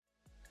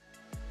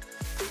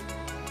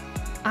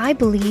I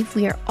believe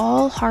we are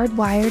all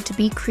hardwired to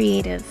be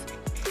creative,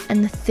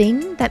 and the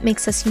thing that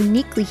makes us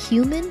uniquely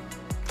human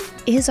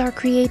is our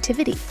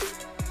creativity.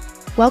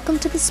 Welcome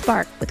to The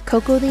Spark with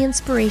Coco the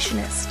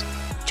Inspirationist.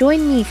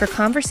 Join me for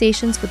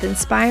conversations with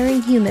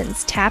inspiring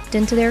humans tapped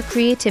into their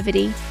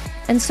creativity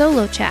and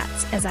solo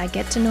chats as I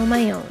get to know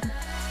my own.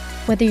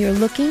 Whether you're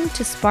looking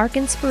to spark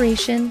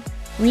inspiration,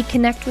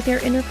 reconnect with your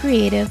inner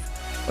creative,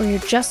 or you're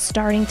just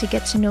starting to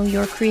get to know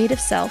your creative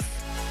self,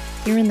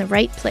 you're in the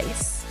right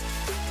place.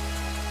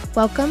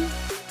 Welcome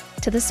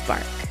to The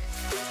Spark.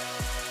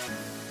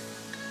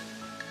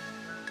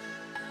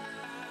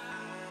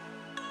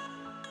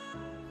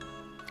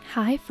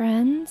 Hi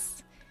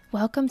friends,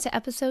 welcome to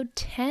episode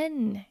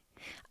 10.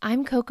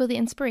 I'm Coco the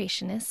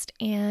Inspirationist,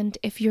 and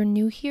if you're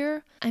new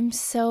here, I'm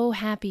so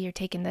happy you're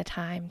taking the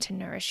time to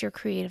nourish your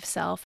creative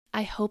self.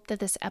 I hope that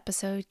this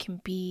episode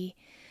can be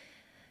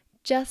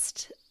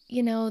just,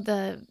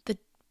 the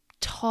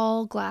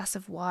tall glass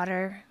of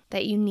water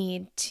that you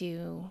need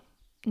to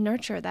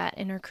nurture that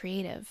inner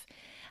creative.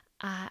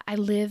 I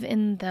live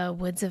in the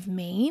woods of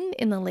Maine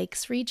in the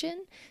Lakes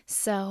region,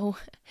 so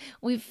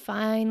we've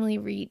finally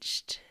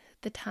reached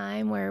the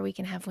time where we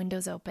can have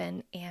windows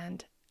open,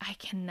 and I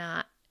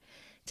cannot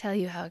tell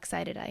you how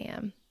excited I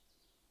am.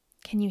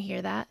 Can you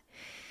hear that?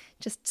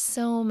 Just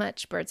so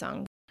much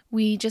birdsong.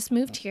 We just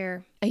moved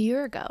here a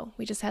year ago.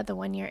 We just had the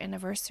 1-year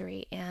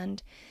anniversary,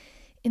 and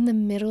in the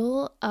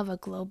middle of a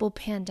global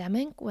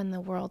pandemic when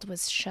the world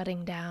was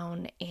shutting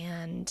down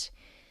and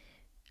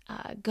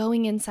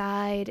going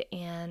inside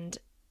and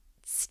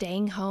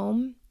staying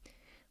home,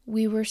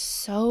 we were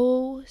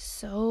so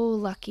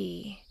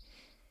lucky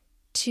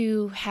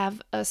to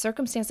have a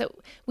circumstance that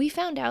we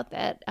found out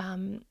that,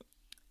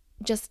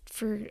 just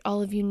for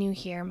all of you new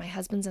here, my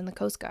husband's in the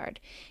Coast Guard,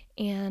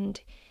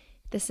 and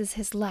this is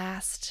his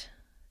last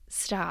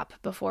stop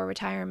before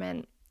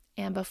retirement.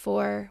 And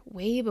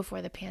way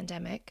before the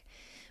pandemic,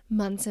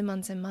 months and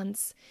months and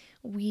months,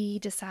 we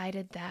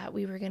decided that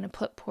we were going to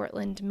put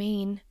Portland,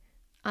 Maine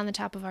on the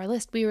top of our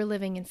list. We were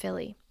living in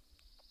Philly,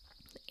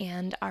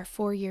 and our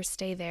 4-year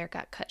stay there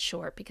got cut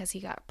short because he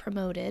got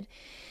promoted.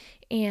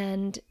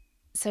 And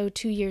so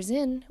 2 years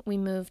in, we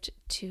moved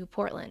to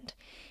Portland,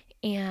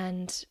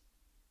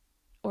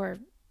 or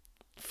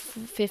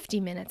 50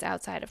 minutes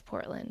outside of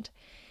Portland.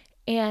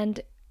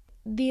 And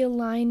the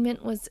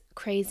alignment was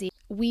crazy.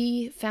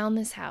 We found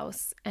this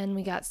house, and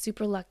we got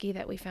super lucky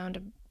that we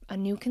found a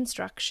new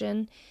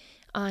construction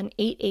on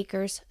 8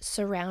 acres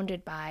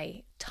surrounded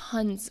by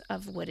tons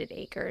of wooded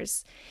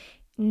acres,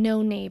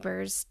 no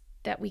neighbors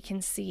that we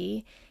can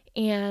see.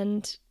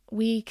 And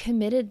we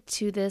committed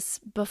to this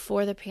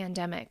before the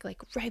pandemic,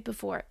 like right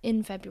before,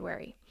 in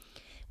February.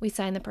 We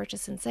signed the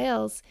purchase and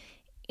sales,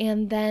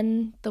 and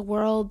then the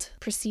world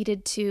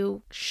proceeded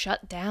to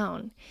shut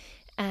down.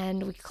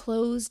 And we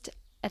closed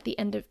at the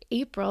end of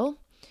April,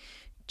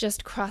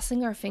 just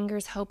crossing our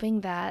fingers,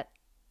 hoping that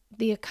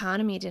the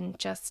economy didn't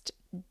just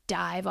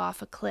dive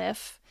off a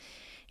cliff.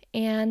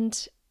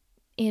 And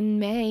in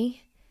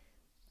May,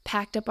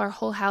 packed up our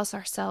whole house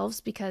ourselves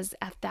because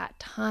at that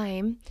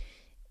time,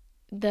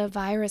 the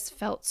virus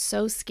felt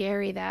so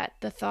scary that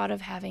the thought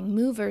of having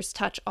movers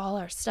touch all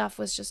our stuff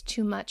was just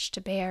too much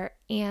to bear.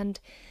 And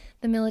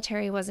the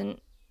military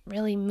wasn't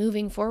really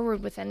moving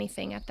forward with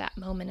anything at that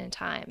moment in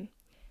time.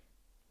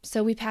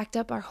 So we packed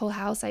up our whole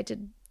house. I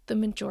did the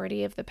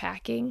majority of the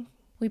packing.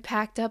 We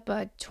packed up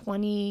a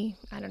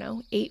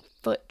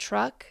 8-foot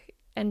truck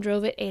and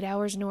drove it 8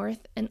 hours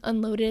north and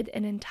unloaded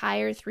an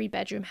entire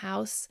 3-bedroom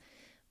house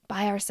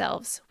by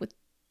ourselves with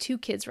 2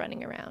 kids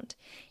running around.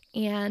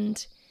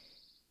 And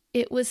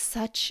it was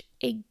such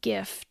a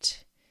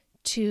gift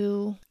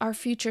to our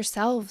future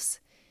selves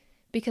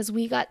because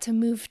we got to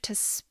move to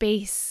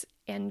space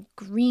and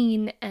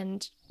green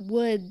and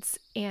woods,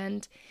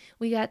 and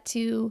we got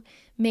to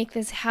make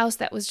this house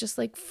that was just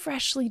like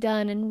freshly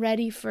done and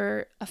ready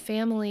for a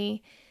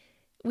family.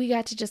 We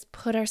got to just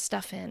put our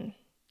stuff in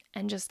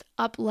and just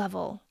up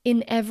level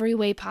in every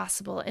way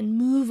possible and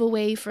move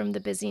away from the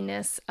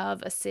busyness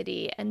of a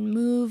city and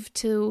move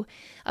to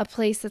a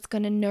place that's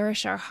going to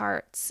nourish our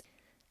hearts.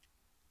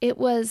 It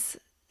was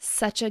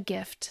such a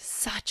gift,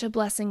 such a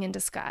blessing in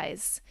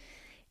disguise.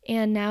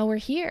 And now we're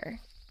here.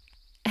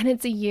 And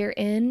it's a year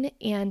in,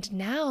 and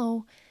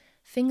now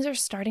things are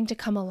starting to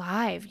come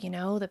alive.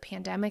 The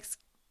pandemic's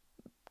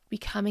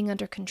becoming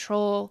under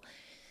control.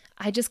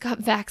 I just got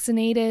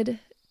vaccinated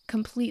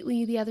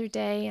completely the other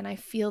day, and I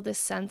feel this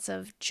sense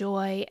of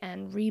joy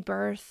and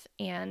rebirth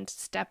and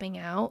stepping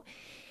out.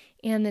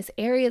 And this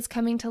area is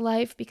coming to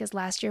life because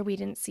last year we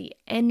didn't see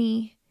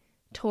any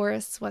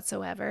tourists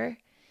whatsoever.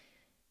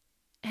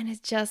 And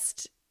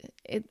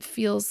it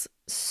feels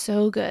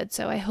so good.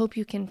 So I hope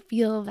you can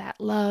feel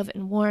that love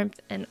and warmth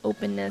and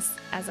openness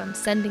as I'm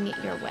sending it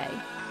your way.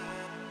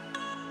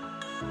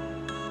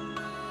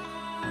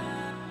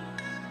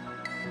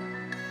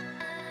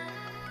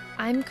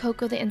 I'm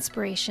Coco the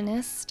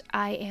Inspirationist.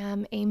 I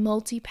am a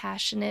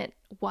multi-passionate,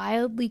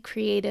 wildly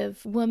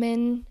creative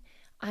woman.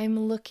 I'm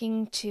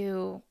looking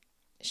to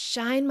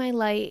shine my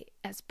light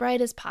as bright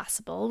as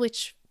possible,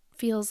 which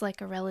feels like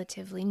a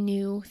relatively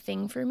new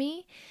thing for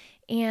me,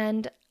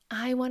 and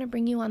I want to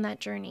bring you on that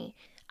journey.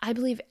 I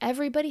believe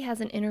everybody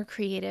has an inner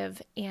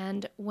creative,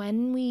 and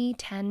when we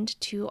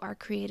tend to our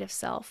creative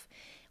self,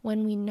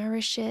 when we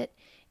nourish it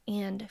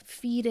and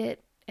feed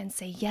it and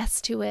say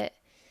yes to it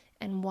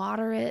and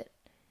water it,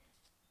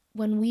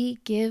 when we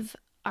give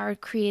our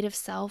creative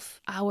self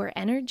our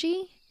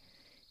energy,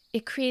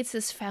 it creates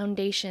this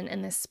foundation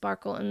and this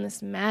sparkle and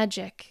this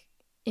magic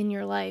in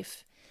your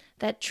life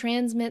that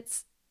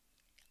transmits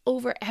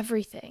over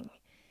everything.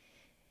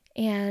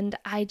 And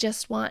I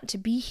just want to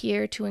be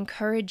here to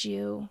encourage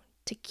you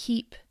to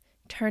keep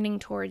turning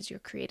towards your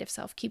creative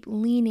self, keep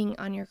leaning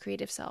on your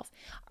creative self.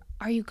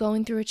 Are you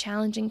going through a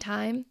challenging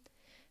time?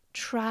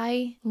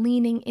 Try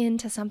leaning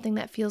into something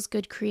that feels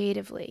good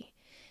creatively.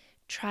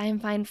 Try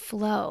and find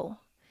flow.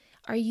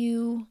 Are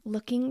you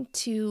looking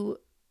to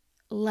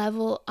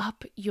level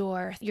up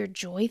your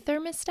joy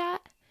thermostat?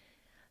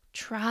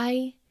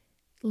 Try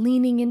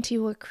leaning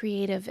into a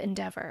creative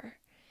endeavor.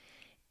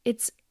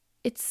 It's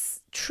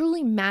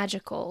truly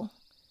magical,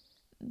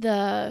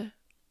 the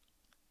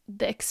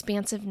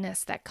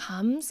expansiveness that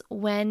comes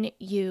when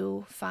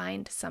you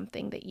find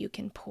something that you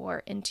can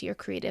pour into your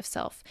creative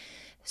self.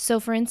 So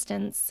for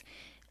instance,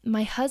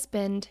 my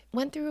husband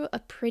went through a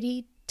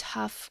pretty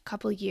tough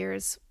couple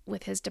years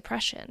with his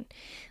depression.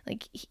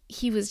 Like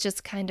he was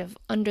just kind of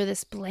under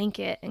this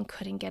blanket and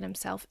couldn't get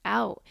himself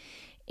out.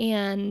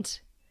 And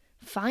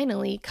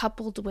finally,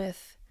 coupled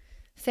with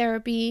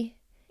therapy,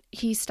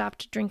 he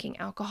stopped drinking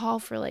alcohol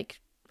for like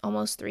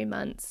almost 3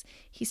 months.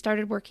 He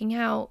started working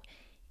out,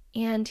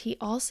 and he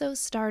also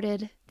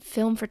started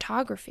film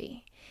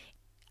photography.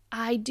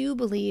 I do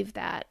believe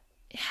that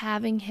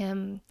having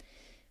him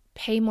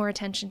pay more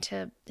attention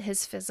to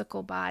his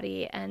physical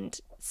body and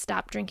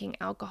stop drinking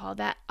alcohol,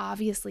 that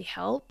obviously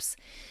helps.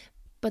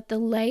 But the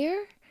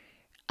layer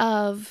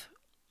of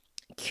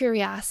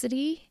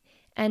curiosity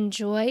and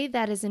joy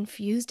that is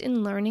infused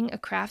in learning a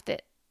craft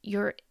that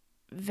you're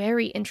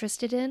very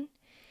interested in,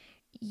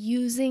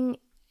 using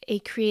a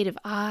creative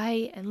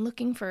eye and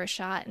looking for a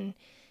shot, and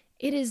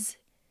it is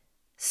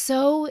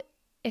so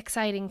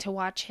exciting to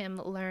watch him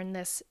learn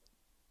this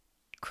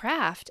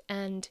craft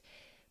and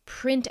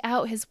print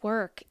out his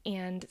work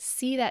and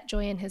see that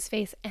joy in his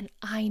face. And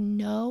I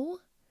know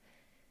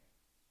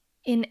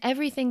in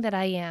everything that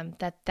I am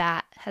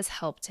that has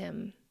helped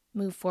him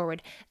move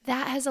forward.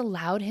 That has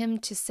allowed him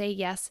to say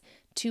yes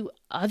to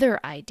other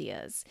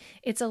ideas.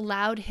 It's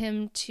allowed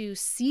him to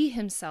see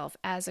himself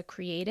as a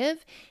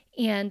creative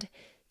and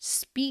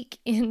speak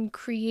in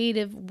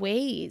creative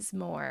ways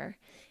more.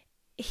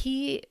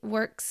 He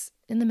works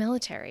in the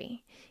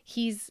military.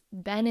 He's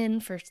been in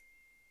for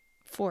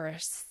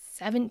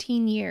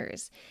 17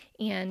 years,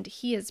 and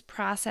he is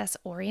process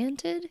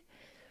oriented.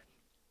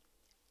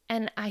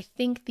 And I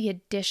think the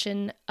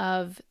addition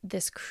of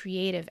this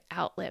creative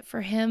outlet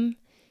for him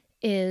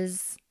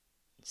is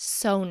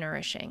so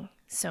nourishing,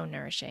 so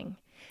nourishing.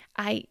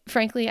 I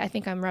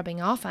think I'm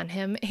rubbing off on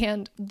him,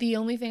 and the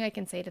only thing I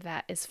can say to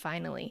that is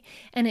finally.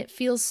 And it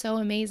feels so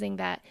amazing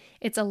that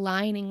it's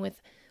aligning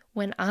with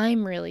when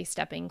I'm really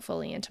stepping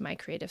fully into my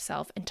creative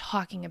self and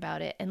talking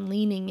about it and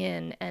leaning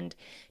in and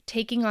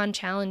taking on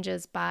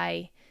challenges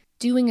by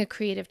doing a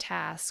creative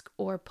task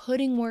or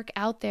putting work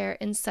out there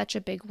in such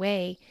a big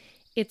way.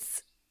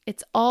 It's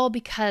all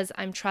because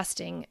I'm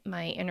trusting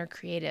my inner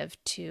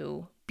creative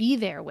to be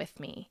there with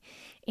me.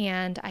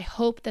 And I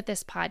hope that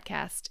this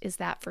podcast is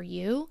that for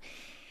you.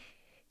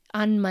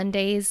 On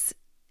Mondays,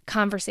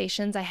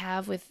 conversations I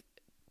have with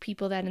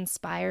people that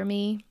inspire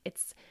me,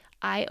 it's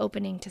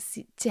eye-opening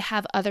to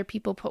have other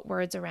people put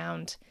words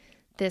around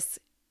this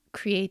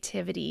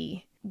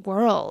creativity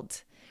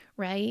world,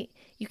 right?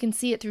 You can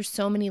see it through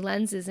so many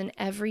lenses, and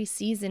every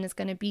season is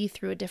going to be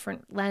through a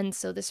different lens.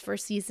 So this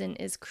first season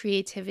is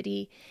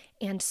creativity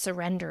and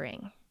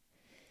surrendering.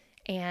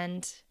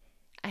 And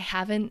I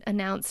haven't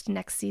announced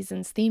next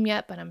season's theme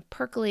yet, but I'm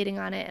percolating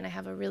on it, and I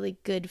have a really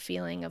good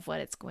feeling of what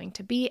it's going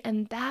to be.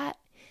 And that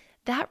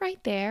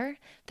right there,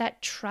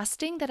 that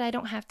trusting that I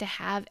don't have to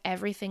have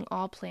everything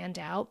all planned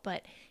out,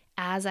 but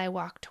as I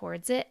walk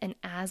towards it and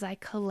as I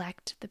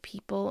collect the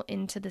people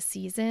into the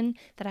season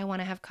that I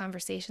want to have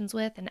conversations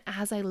with, and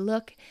as I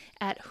look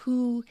at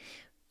who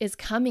is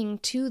coming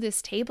to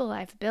this table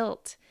I've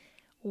built,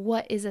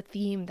 what is a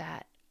theme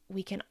that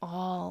we can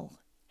all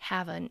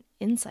have an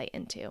insight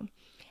into?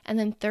 And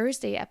then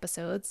Thursday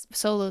episodes,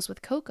 solos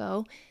with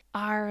Coco,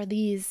 are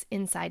these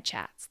inside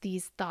chats,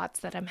 these thoughts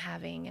that I'm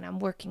having and I'm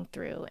working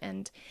through.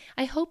 And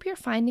I hope you're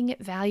finding it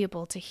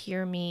valuable to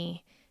hear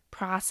me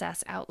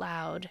process out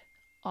loud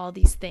all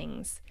these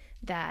things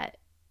that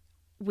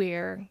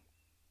we're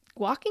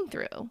walking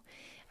through.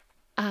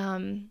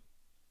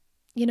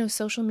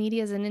 Social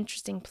media is an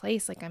interesting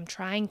place. Like, I'm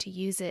trying to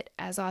use it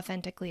as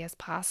authentically as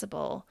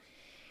possible.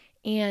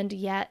 And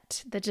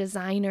yet the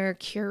designer,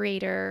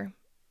 curator,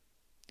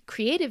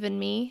 creative in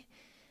me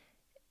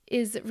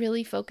is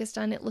really focused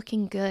on it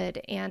looking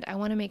good, and I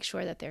want to make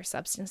sure that there's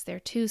substance there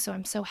too. So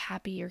I'm so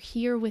happy you're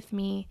here with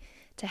me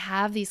to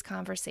have these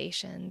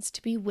conversations,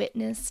 to be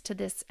witness to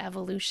this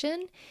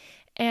evolution.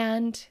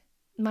 And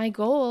my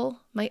goal,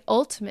 my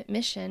ultimate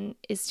mission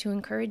is to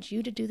encourage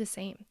you to do the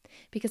same,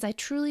 because I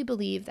truly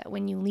believe that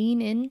when you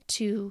lean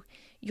into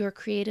your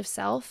creative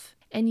self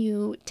and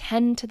you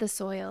tend to the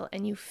soil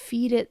and you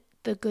feed it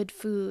the good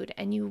food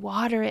and you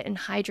water it and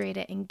hydrate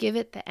it and give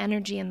it the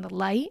energy and the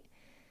light,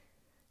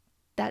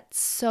 that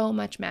so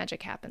much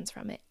magic happens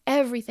from it.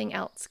 Everything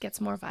else gets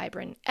more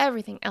vibrant.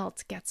 Everything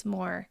else gets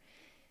more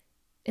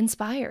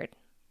inspired.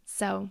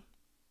 So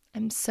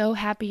I'm so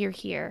happy you're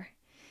here.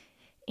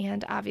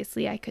 And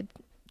obviously I could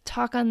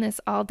talk on this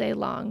all day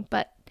long,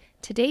 but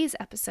today's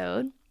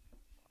episode,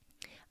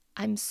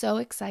 I'm so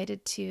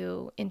excited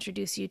to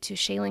introduce you to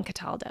Shaelyn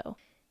Cataldo.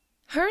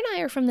 Her and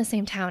I are from the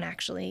same town,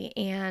 actually,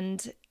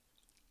 and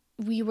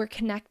we were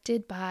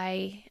connected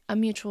by a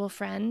mutual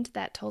friend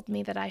that told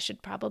me that I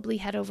should probably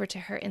head over to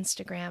her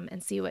Instagram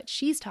and see what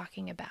she's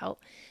talking about,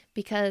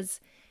 because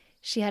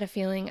she had a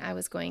feeling I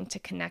was going to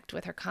connect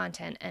with her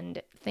content.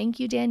 And thank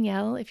you,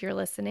 Danielle, if you're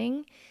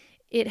listening.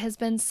 It has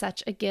been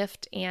such a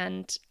gift,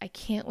 and I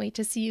can't wait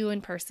to see you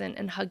in person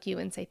and hug you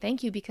and say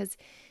thank you, because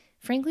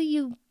frankly,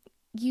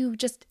 you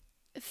just,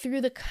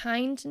 through the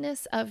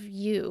kindness of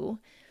you,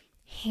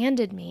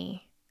 handed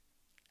me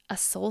a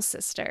soul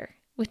sister,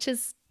 which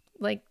is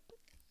like,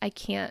 I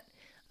can't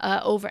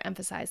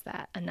overemphasize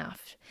that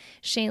enough.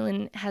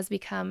 Shaelyn has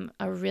become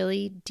a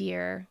really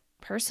dear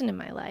person in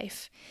my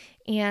life,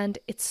 and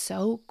it's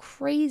so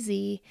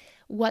crazy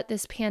what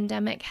this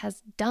pandemic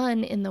has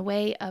done in the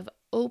way of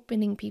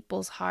opening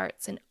people's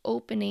hearts and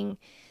opening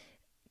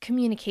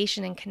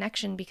communication and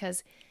connection,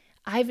 because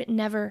I've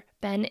never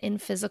been in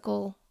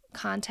physical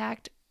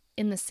contact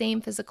in the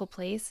same physical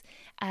place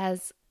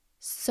as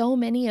so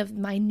many of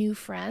my new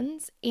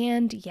friends,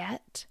 and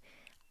yet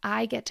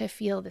I get to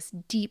feel this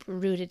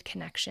deep-rooted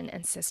connection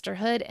and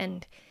sisterhood,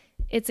 and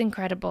it's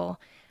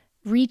incredible.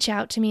 Reach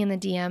out to me in the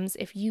DMs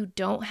if you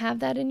don't have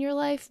that in your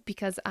life,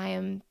 because I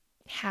am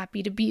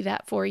happy to be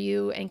that for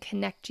you and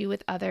connect you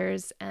with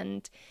others,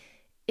 and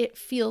it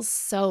feels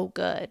so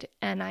good.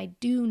 And I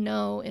do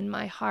know in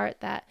my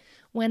heart that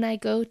when I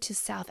go to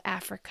South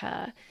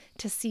Africa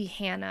to see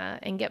Hannah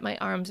and get my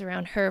arms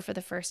around her for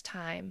the first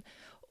time,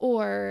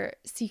 or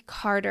see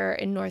Carter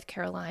in North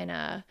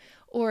Carolina,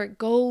 or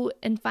go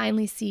and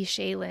finally see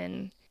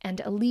Shaelyn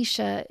and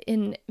Alicia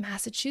in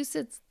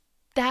Massachusetts,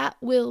 that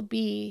will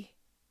be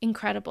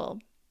incredible.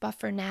 But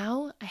for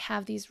now, I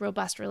have these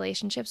robust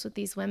relationships with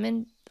these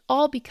women,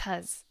 all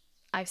because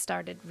I've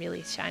started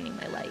really shining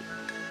my light.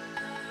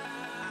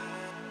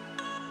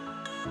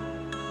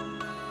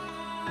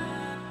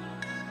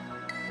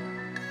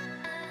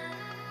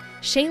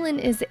 Shaelyn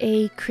is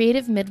a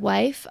creative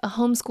midwife, a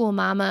homeschool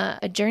mama,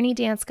 a journey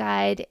dance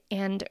guide,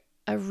 and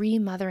a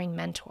remothering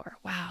mentor.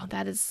 Wow,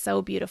 that is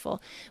so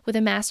beautiful. With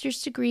a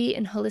master's degree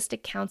in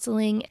holistic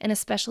counseling and a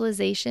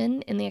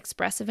specialization in the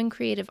expressive and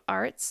creative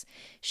arts,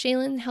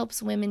 Shaelyn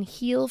helps women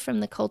heal from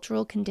the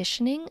cultural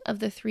conditioning of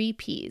the 3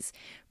 Ps: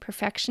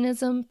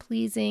 perfectionism,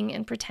 pleasing,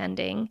 and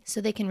pretending,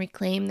 so they can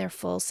reclaim their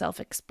full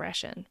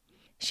self-expression.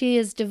 She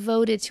is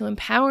devoted to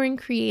empowering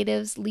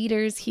creatives,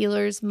 leaders,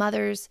 healers,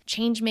 mothers,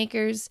 change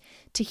makers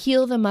to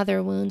heal the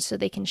mother wound so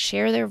they can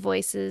share their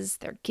voices,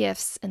 their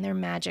gifts, and their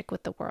magic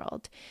with the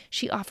world.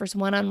 She offers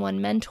one-on-one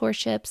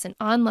mentorships and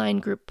online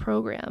group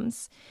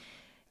programs.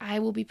 I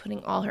will be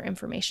putting all her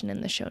information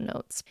in the show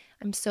notes.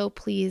 I'm so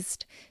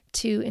pleased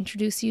to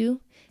introduce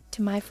you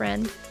to my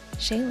friend,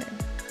 Shaelyn.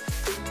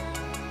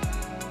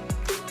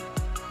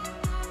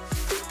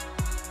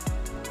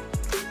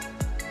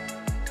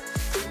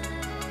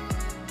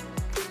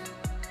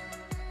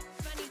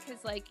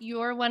 Like,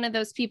 you're one of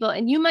those people,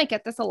 and you might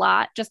get this a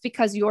lot just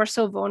because you're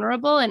so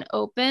vulnerable and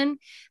open,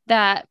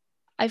 that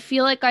I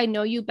feel like I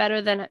know you better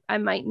than I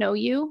might know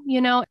you. You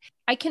know,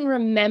 I can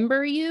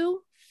remember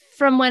you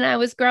from when I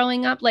was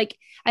growing up. Like,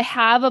 I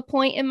have a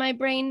point in my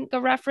brain, a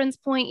reference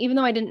point, even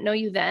though I didn't know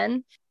you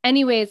then.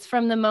 Anyways,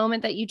 from the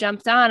moment that you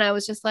jumped on, I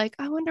was just like,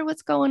 I wonder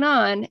what's going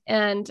on.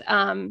 And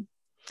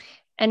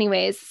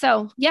anyways,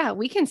 so yeah,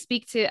 we can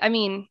speak to, I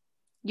mean,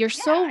 you're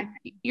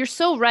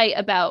so right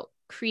about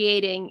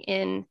creating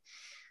in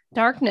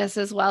darkness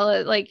as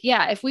well. Like,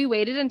 yeah, if we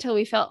waited until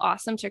we felt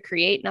awesome to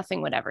create,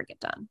 nothing would ever get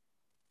done.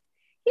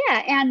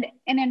 Yeah. And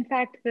in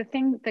fact,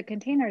 the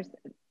containers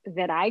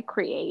that I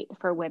create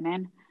for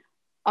women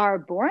are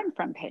born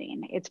from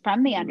pain. It's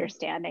from the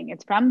understanding,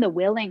 it's from the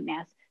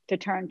willingness to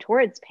turn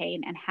towards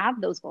pain and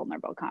have those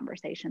vulnerable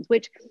conversations,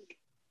 which,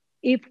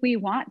 if we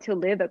want to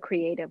live a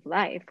creative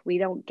life, we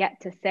don't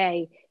get to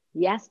say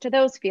yes to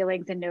those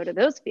feelings and no to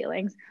those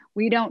feelings.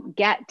 We don't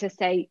get to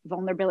say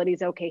vulnerability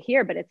is okay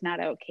here, but it's not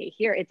okay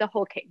here. It's a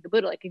whole cake and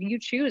caboodle. Like, if you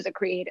choose a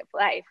creative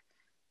life,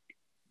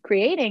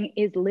 creating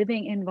is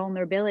living in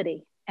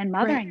vulnerability and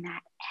mothering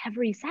that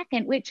every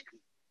second, which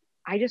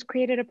I just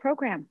created a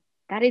program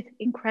that is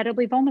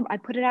incredibly vulnerable. I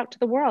put it out to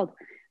the world.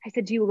 I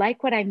said, do you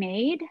like what I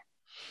made?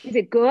 Is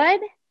it good?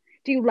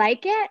 Do you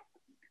like it?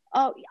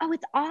 Oh,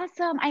 it's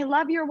awesome. I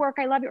love your work.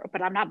 I love your work,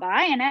 but I'm not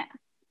buying it.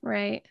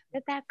 Right.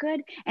 Is that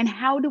good? And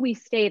how do we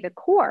stay the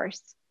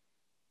course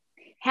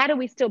how do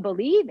we still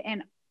believe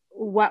in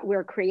what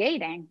we're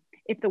creating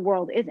if the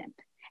world isn't?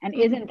 And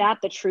isn't that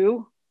the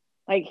true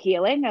like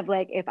healing of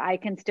like, if I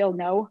can still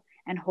know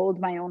and hold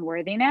my own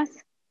worthiness,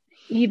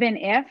 even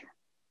if,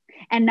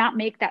 and not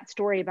make that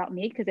story about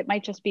me, because it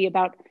might just be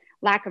about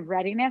lack of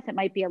readiness. It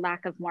might be a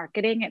lack of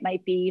marketing. It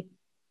might be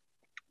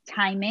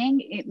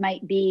timing. It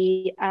might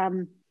be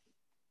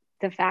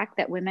the fact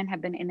that women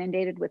have been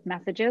inundated with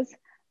messages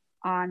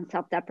on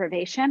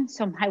self-deprivation.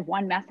 So my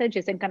one message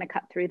isn't going to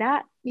cut through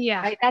that.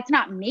 Yeah. Right? That's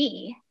not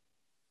me.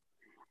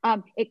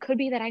 It could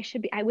be that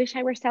I wish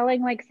I were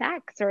selling like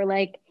sex, or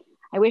like,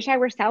 I wish I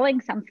were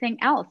selling something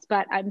else,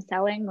 but I'm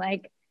selling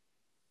like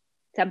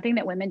something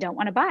that women don't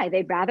want to buy.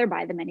 They'd rather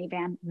buy the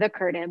minivan, the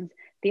curtains,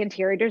 the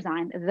interior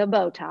design, the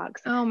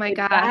Botox. Oh my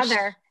gosh.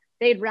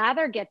 They'd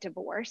rather get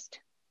divorced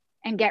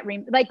and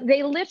like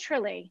they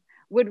literally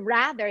would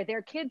rather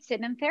their kids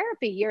sit in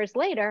therapy years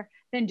later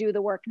than do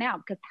the work now,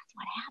 because that's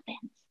what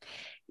happens.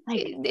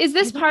 Like, is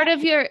this part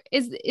of your,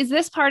 is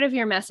this part of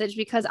your message?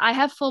 Because I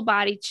have full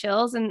body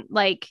chills, and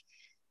like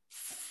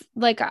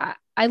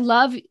I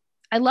love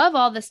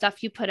all the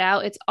stuff you put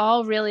out. It's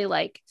all really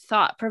like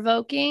thought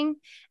provoking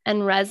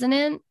and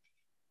resonant.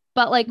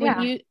 But like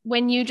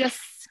when you just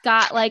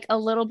got like a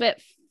little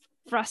bit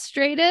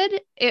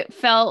frustrated, it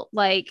felt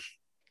like,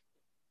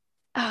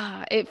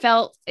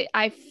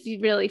 I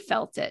really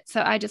felt it.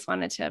 So I just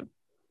wanted to.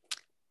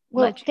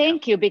 Well,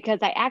 thank you, because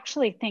I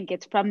actually think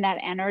it's from that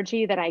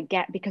energy that I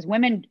get, because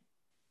women,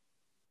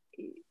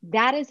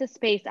 that is a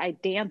space I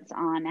dance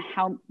on.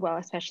 How well,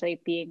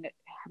 especially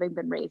having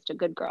been raised a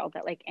good girl,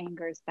 that like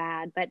anger is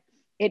bad, but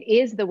it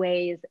is the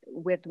ways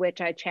with which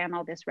I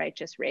channel this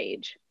righteous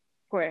rage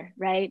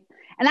right.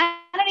 And I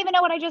don't even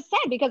know what I just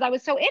said, because I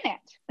was so in it.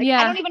 Like,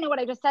 I don't even know what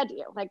I just said to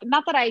you. Like,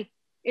 not that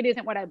it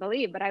isn't what I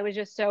believe, but I was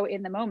just so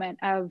in the moment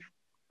of,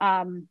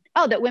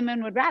 that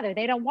women would rather,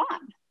 they don't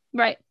want.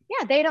 Right.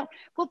 Yeah, they don't.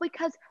 Well,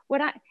 because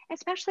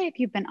especially if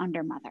you've been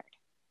undermothered,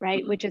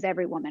 right? Which is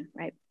every woman,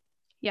 right?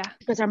 Yeah.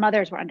 Because our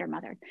mothers were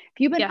undermothered. If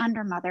you've been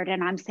undermothered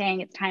and I'm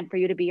saying it's time for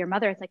you to be your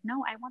mother, it's like,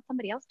 no, I want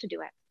somebody else to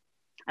do it.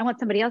 I want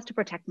somebody else to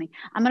protect me.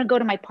 I'm going to go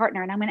to my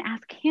partner and I'm going to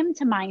ask him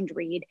to mind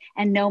read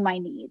and know my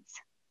needs.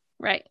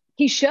 Right.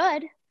 He should.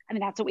 I mean,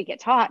 that's what we get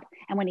taught.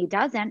 And when he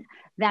doesn't,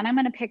 then I'm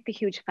going to pick the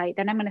huge fight.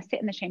 Then I'm going to sit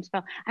in the shame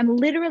spell. I'm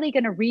literally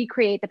going to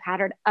recreate the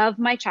pattern of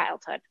my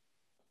childhood.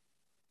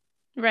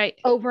 Right.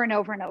 Over and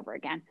over and over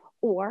again.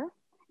 Or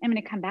I'm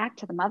going to come back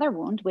to the mother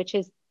wound, which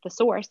is the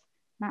source,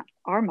 not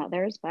our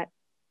mothers, but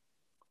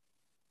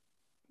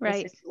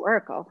right.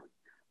 Historical.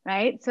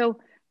 Right. So,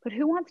 but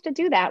who wants to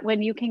do that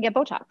when you can get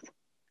Botox?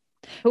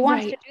 Who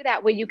wants to do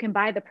that when you can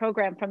buy the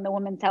program from the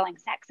woman selling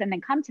sex and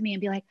then come to me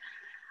and be like,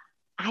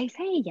 I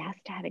say yes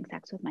to having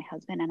sex with my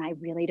husband and I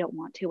really don't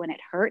want to and it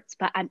hurts,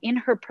 but I'm in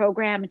her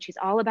program and she's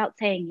all about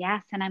saying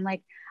yes. And I'm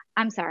like,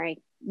 I'm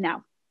sorry.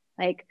 No,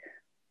 like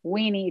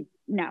when you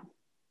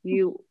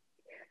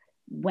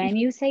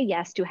say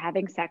yes to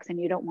having sex and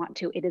you don't want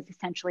to, it is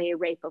essentially a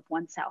rape of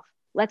oneself.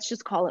 Let's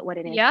just call it what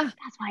it is. Yeah.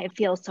 That's why it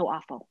feels so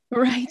awful.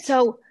 Right.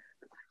 So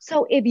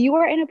if you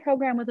are in a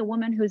program with a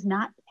woman who's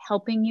not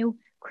helping you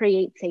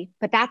create safe,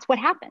 but that's what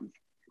happens.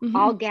 Mm-hmm.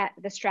 I'll get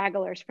the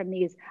stragglers from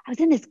these. I was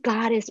in this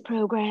goddess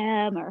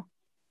program, or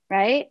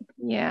right.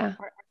 Yeah.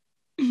 Or,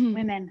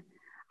 women,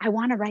 I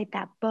want to write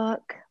that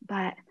book,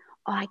 but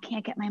I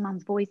can't get my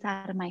mom's voice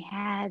out of my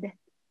head.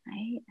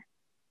 Right.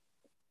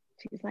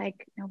 She's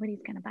like,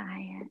 nobody's going to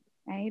buy it.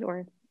 Right.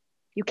 Or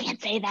you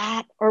can't say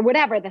that, or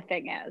whatever the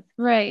thing is.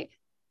 Right.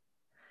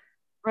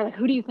 Or like,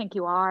 who do you think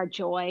you are?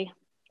 Joy.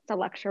 It's a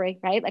luxury,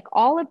 right? Like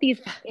all of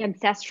these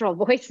ancestral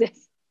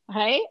voices,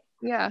 right?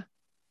 Yeah.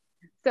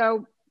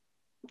 So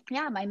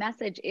yeah, my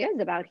message is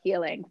about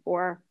healing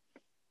for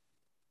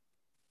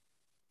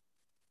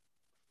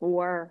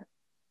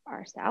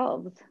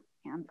ourselves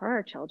and for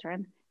our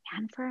children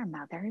and for our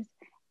mothers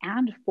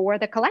and for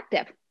the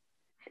collective,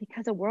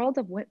 because the world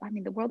has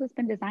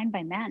been designed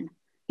by men.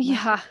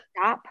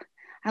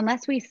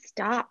 Unless we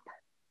stop,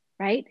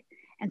 right,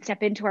 and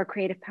step into our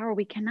creative power,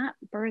 we cannot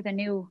birth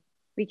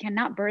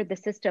the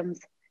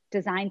systems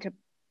designed to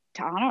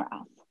honor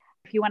us.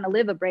 If you want to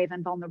live a brave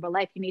and vulnerable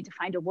life, you need to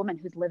find a woman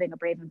who's living a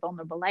brave and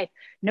vulnerable life.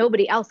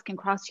 Nobody else can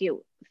cross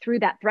you through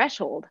that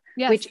threshold,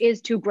 which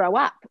is to grow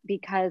up,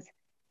 because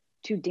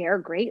to dare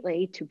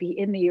greatly, to be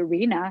in the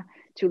arena,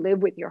 to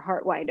live with your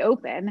heart wide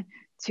open,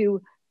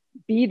 to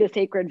be the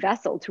sacred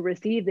vessel, to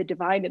receive the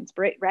divine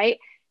inspiration, right?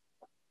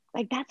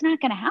 Like that's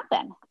not going to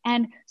happen.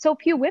 And so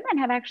few women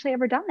have actually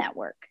ever done that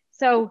work.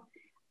 So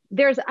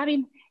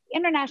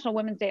International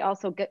Women's Day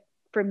also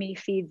for me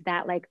feeds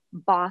that like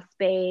boss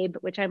babe,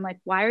 which I'm like,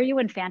 why are you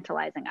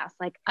infantilizing us?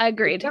 Like, I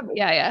agreed.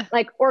 Yeah.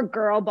 Like, or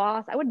girl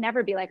boss. I would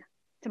never be like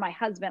to my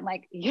husband,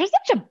 like, you're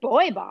such a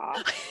boy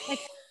boss. Like,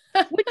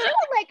 would you?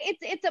 Like,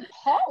 it's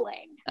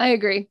appalling. I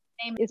agree.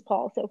 His name is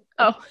Paul. So,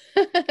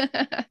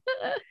 right?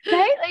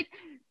 Like,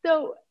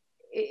 so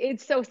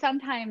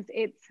sometimes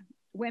it's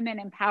women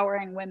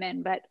empowering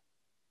women, but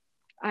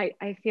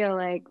I feel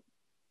like,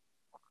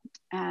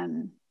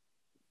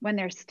 when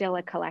there's still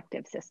a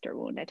collective sister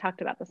wound. I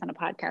talked about this on a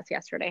podcast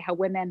yesterday, how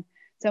women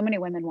So many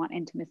women want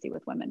intimacy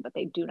with women, but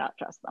they do not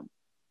trust them.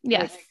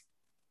 Yes. Like,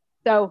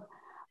 so,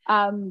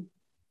 I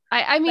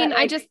mean, like,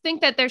 I just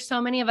think that there's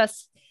so many of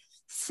us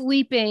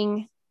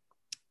sleeping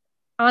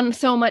on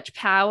so much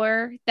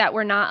power that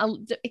we're not,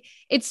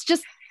 it's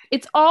just,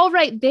 it's all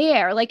right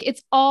there. Like,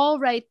 it's all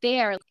right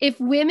there. If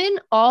women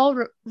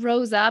all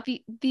rose up,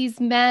 these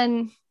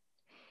men,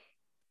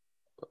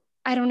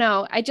 I don't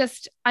know.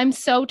 I'm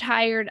so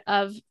tired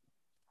of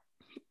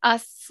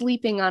us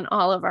sleeping on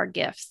all of our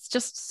gifts.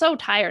 Just so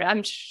tired.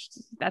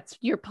 That's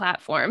your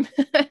platform.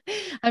 Well,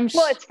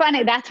 it's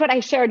funny. That's what I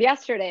shared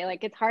yesterday.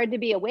 Like, it's hard to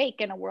be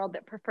awake in a world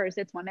that prefers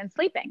its women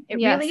sleeping. It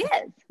yes. really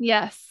is.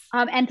 Yes.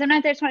 And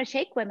sometimes I just want to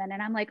shake women,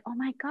 and I'm like, oh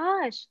my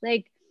gosh,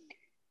 like,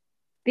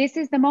 this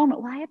is the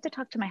moment. Well, I have to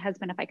talk to my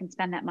husband if I can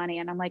spend that money.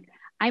 And I'm like,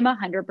 I'm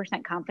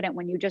 100% confident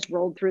when you just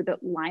rolled through the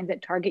lines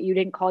at Target, you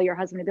didn't call your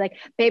husband to be like,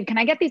 babe, can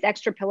I get these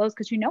extra pillows?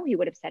 Because he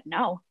would have said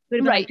no. He would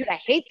have been like, dude, I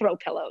hate throw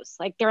pillows.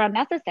 Like, they're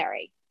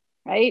unnecessary.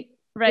 Right.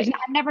 I've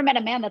never met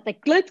a man that's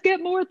like, let's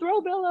get more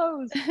throw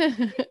pillows.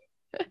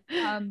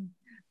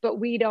 But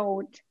we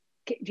don't,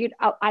 dude,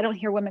 I don't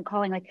hear women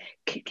calling like,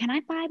 can I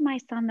buy my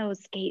son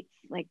those skates?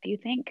 Like, do you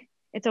think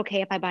it's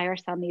okay if I buy our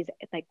son these?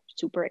 It's like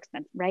super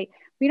expensive, right?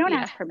 We don't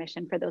ask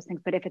permission for those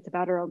things, but if it's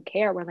about our own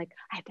care, we're like,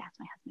 I have to ask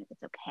my husband if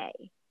it's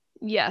okay.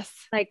 Yes.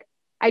 Like,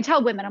 I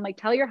tell women, I'm like,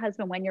 tell your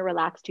husband when you're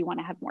relaxed, you want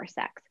to have more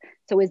sex.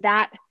 So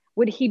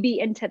would he be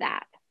into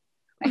that?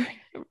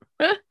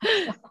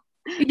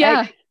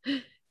 Yeah,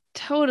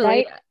 totally.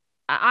 Right?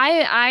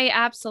 I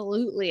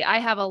absolutely, I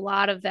have a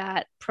lot of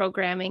that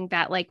programming,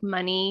 that like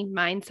money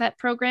mindset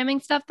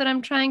programming stuff that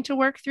I'm trying to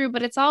work through,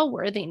 but it's all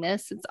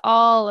worthiness. It's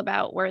all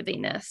about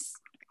worthiness.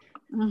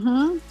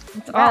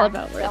 It's all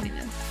about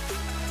worthiness.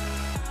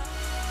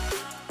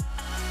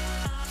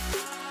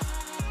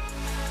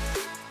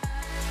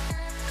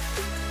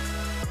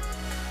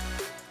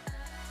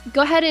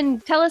 Go ahead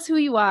and tell us who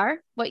you are,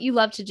 what you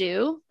love to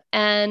do,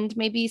 and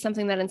maybe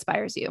something that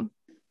inspires you.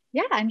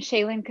 Yeah, I'm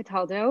Shaelyn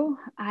Cataldo.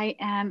 I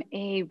am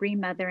a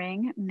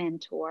remothering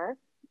mentor,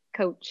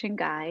 coach, and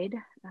guide,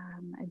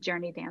 a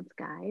journey dance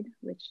guide,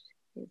 which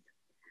is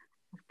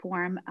a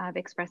form of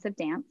expressive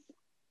dance.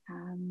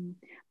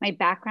 My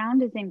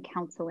background is in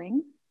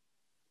counseling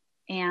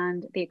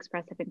and the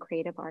expressive and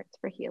creative arts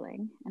for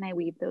healing. And I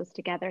weave those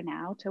together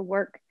now to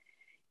work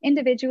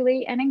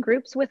individually and in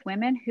groups with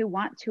women who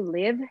want to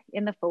live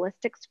in the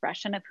fullest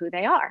expression of who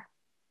they are,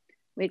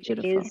 which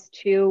is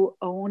to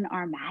own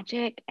our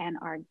magic and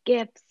our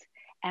gifts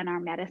and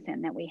our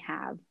medicine that we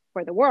have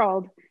for the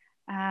world.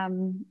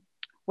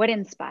 What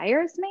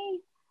inspires me?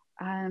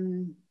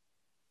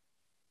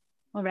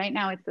 Well, right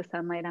now it's the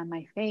sunlight on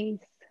my face.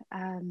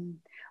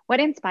 What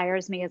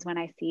inspires me is when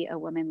I see a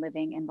woman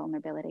living in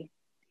vulnerability.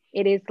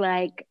 It is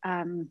like,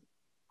 I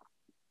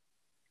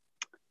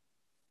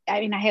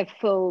mean, I have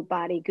full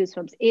body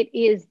goosebumps. It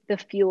is the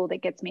fuel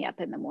that gets me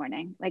up in the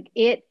morning. Like,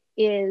 it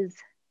is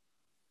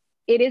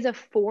a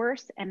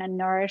force and a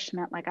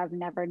nourishment like I've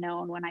never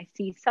known when I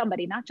see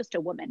somebody, not just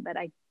a woman, but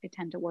I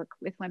tend to work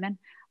with women,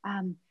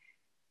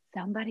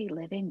 somebody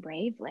living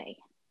bravely,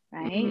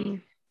 right?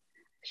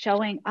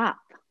 Showing up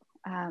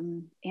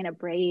in a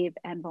brave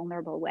and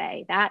vulnerable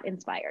way. That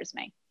inspires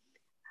me.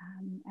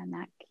 And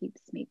that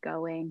keeps me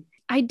going.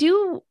 I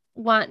do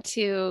want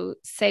to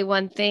say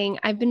one thing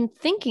I've been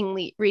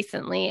thinking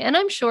recently, and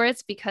I'm sure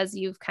it's because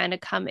you've kind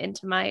of come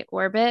into my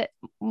orbit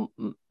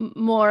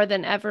more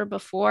than ever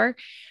before,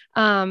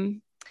 that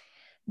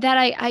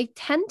I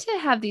tend to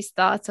have these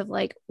thoughts of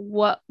like,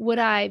 who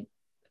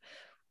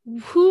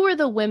were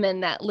the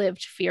women that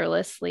lived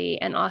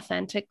fearlessly and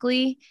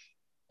authentically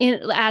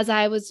as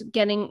I was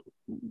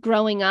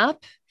growing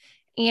up.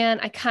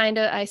 And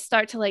I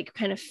start to like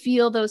kind of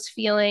feel those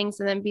feelings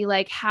and then be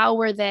like, how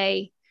were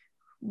they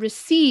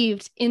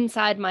received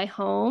inside my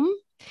home?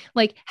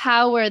 Like,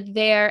 how were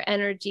their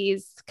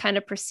energies kind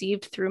of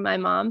perceived through my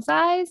mom's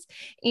eyes?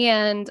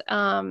 And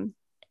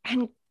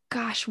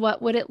gosh,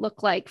 what would it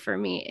look like for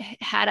me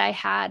had I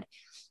had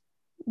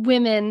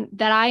women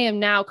that I am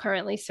now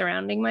currently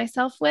surrounding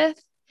myself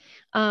with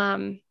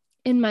in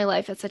my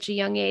life at such a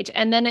young age?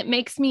 And then it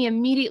makes me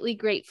immediately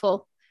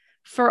grateful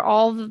for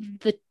all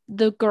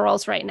the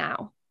girls right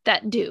now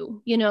that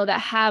that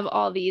have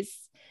all these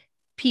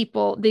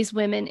people, these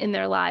women in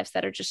their lives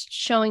that are just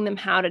showing them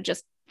how to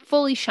just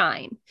fully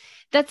shine.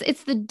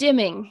 It's the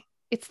dimming.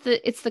 It's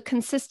the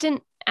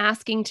consistent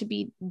asking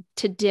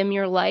to dim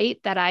your light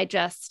that I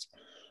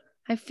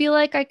feel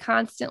like I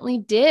constantly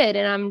did,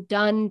 and I'm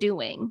done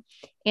doing.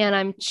 And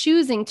I'm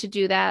choosing to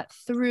do that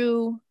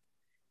through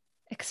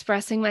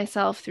expressing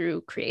myself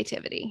through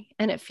creativity.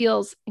 And it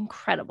feels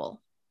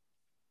incredible.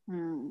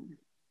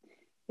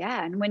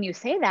 Yeah. And when you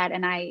say that,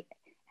 and I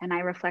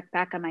reflect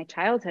back on my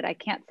childhood, I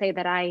can't say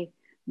that I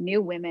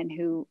knew women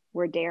who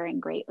were daring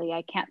greatly.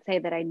 I can't say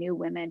that I knew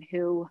women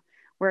who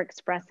were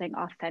expressing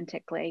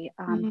authentically.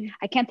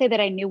 I can't say that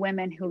I knew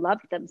women who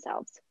loved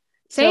themselves.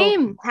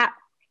 Same. So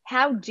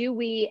how do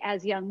we,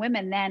 as young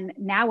women, then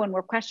now when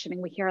we're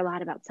questioning, we hear a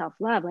lot about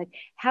self-love. Like,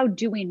 how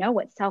do we know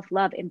what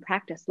self-love in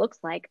practice looks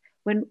like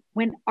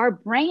when our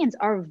brains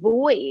are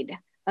void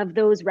of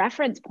those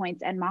reference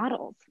points and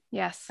models,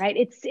 Yes. right?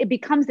 It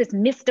becomes this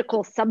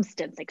mystical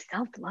substance, like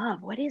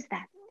self-love. What is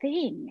that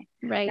thing?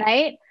 Right.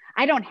 Right?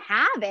 I don't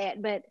have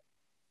it, but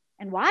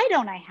and why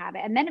don't I have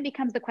it? And then it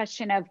becomes the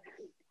question of,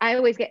 I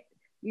always get,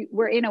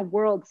 we're in a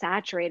world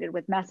saturated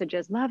with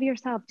messages, love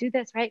yourself, do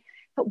this, right?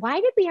 But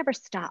why did we ever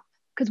stop?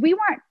 Because we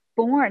weren't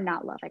born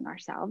not loving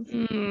ourselves,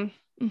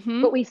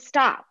 Mm-hmm. but we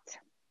stopped.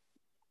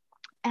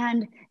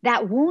 And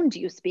that wound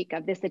you speak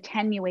of, this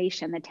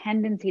attenuation, the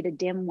tendency to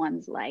dim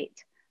one's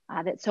light,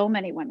 that so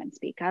many women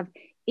speak of,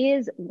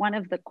 is one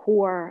of the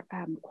core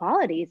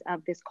qualities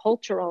of this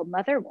cultural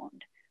mother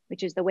wound,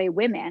 which is the way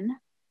women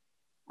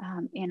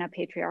in a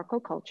patriarchal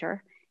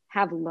culture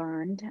have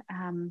learned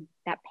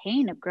that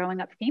pain of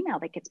growing up female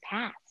that gets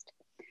passed.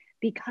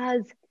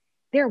 Because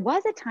there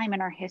was a time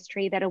in our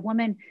history that a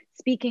woman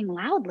speaking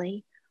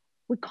loudly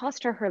would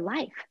cost her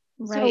life.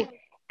 Right. So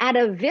at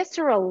a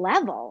visceral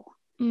level,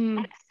 at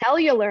a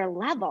cellular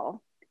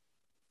level,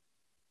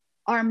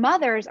 our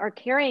mothers are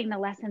carrying the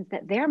lessons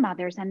that their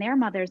mothers and their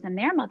mothers and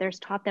their mothers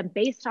taught them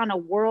based on a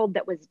world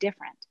that was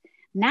different.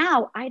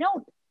 Now,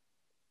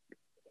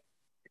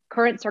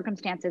 current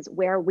circumstances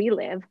where we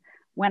live,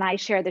 when I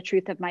share the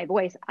truth of my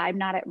voice, I'm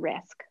not at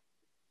risk.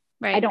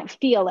 Right. I don't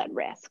feel at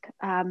risk.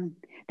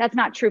 That's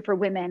not true for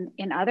women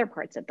in other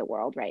parts of the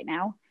world right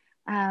now.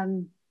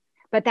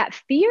 But that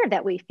fear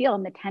that we feel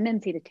and the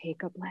tendency to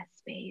take up less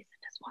space,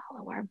 to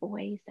swallow our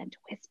voice and to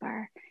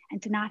whisper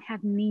and to not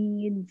have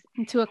needs.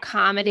 And to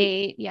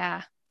accommodate.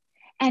 Yeah.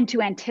 And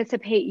to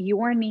anticipate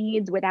your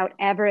needs without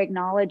ever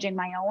acknowledging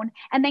my own,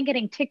 and then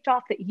getting ticked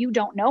off that you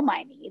don't know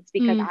my needs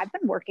because I've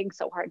been working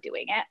so hard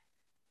doing it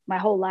my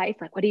whole life.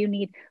 Like, what do you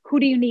need?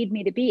 Who do you need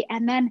me to be?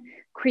 And then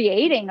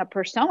creating a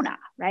persona,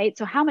 right?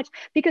 So how much,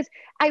 because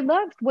I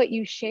loved what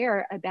you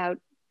share about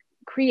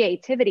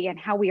creativity and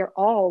how we are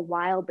all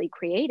wildly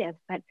creative.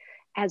 But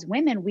as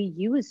women, we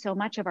use so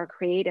much of our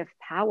creative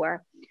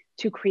power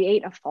to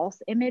create a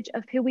false image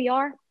of who we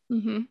are.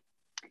 Mm-hmm.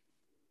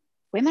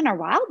 Women are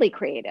wildly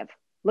creative.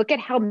 Look at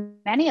how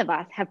many of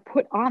us have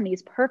put on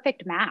these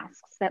perfect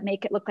masks that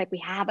make it look like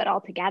we have it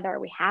all together.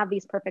 We have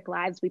these perfect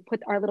lives. We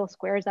put our little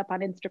squares up on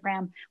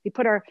Instagram. We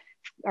put our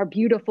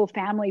beautiful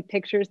family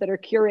pictures that are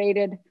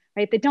curated,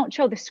 right? That don't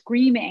show the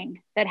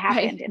screaming that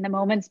happened in the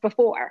moments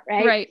before,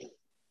 right? Right.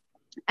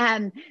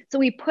 So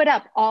we put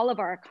up all of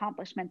our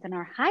accomplishments in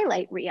our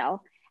highlight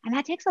reel, and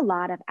that takes a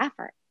lot of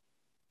effort.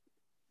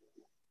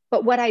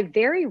 But what I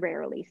very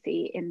rarely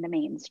see in the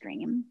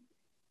mainstream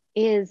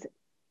is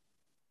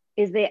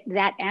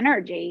that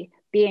energy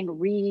being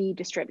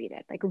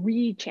redistributed, like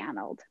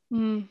rechanneled.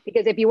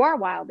 Because if you are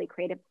wildly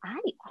creative,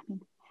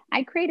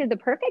 I created the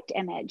perfect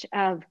image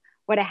of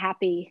what a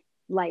happy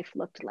life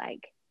looked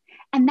like.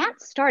 And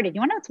that started, you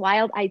want to know what's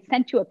wild? I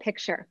sent you a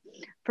picture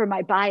for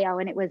my bio,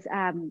 and it was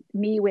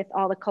me with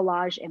all the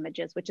collage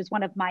images, which is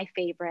one of my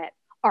favorite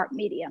art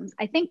mediums.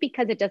 I think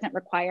because it doesn't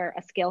require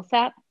a skill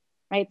set,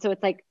 right? So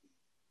it's like,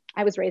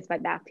 I was raised by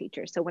math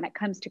teachers. So when it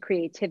comes to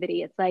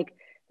creativity, it's like,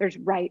 there's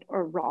right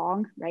or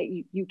wrong,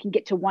 right? You can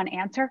get to one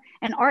answer,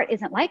 and art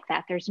isn't like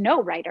that. There's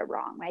no right or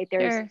wrong, right?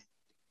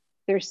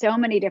 There's so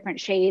many different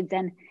shades.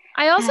 And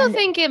I also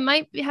think it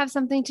might have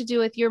something to do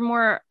with your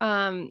more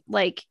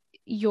like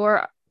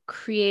your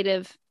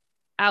creative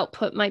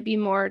output might be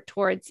more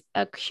towards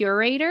a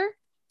curator,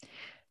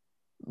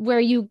 where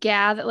you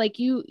gather, like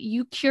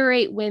you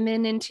curate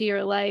women into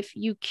your life.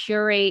 You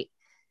curate,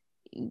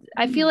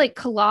 I feel like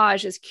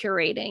collage is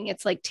curating.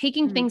 It's like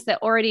taking things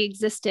that already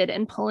existed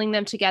and pulling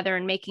them together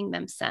and making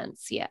them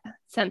sense. Yeah.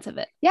 Sense of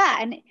it. Yeah.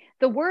 And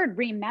the word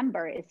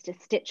remember is to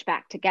stitch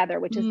back together,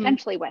 which is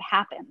essentially what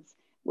happens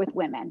with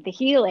women. The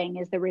healing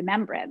is the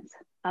remembrance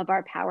of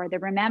our power, the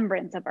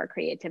remembrance of our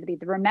creativity,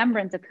 the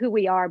remembrance of who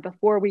we are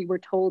before we were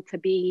told to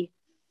be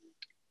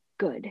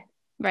good.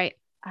 Right.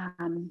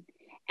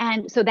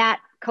 And so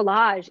that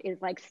collage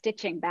is like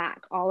stitching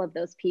back all of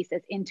those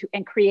pieces into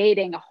and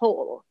creating a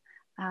whole.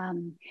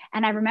 And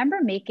I remember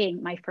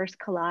making my first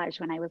collage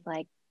when I was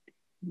like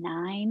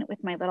 9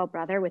 with my little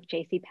brother with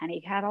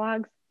JCPenney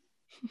catalogs.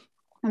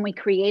 And we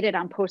created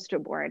on poster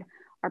board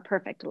our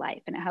perfect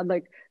life. And it had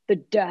like the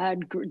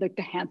dad, like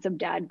the handsome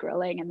dad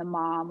grilling, and the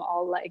mom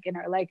all like in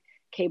her like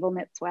cable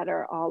knit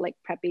sweater, all like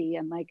preppy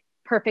and like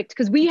perfect.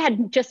 Because we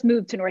had just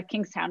moved to North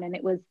Kingstown, and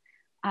it was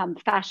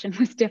fashion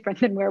was different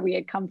than where we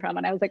had come from.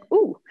 And I was like,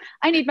 ooh,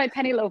 I need my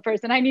penny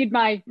loafers and I need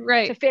my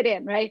to fit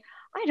in, right?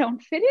 I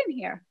don't fit in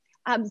here.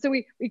 So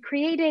we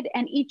created,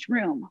 and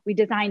we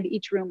designed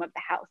each room of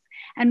the house.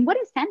 And what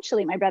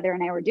essentially my brother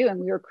and I were doing,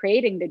 we were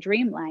creating the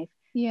dream life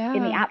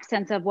in the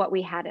absence of what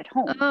we had at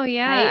home. Oh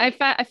yeah. Right?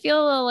 I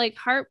feel a little like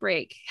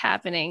heartbreak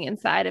happening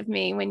inside of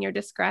me when you're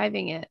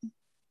describing it.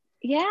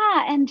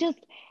 Yeah. And just,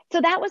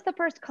 so that was the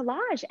first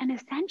collage. And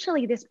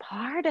essentially this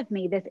part of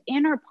me, this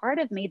inner part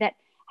of me that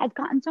has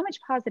gotten so much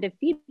positive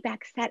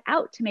feedback, set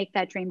out to make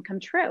that dream come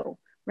true.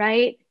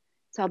 Right?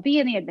 So I'll be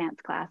in the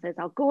advanced classes.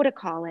 I'll go to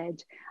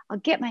college. I'll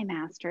get my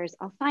master's.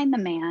 I'll find the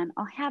man.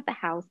 I'll have the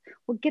house.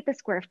 We'll get the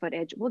square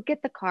footage. We'll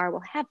get the car.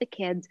 We'll have the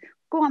kids.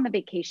 Go on the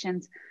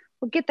vacations.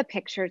 we'll get the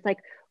pictures. Like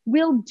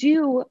we'll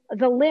do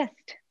the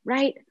list,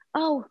 right?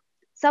 Oh,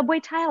 subway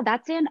tile,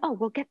 that's in. Oh,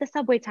 we'll get the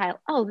subway tile.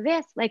 Oh,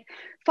 this, like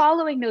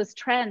following those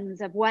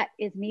trends of what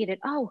is needed.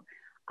 Oh,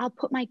 I'll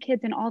put my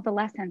kids in all the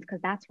lessons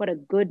because that's what a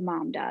good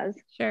mom does.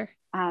 Sure.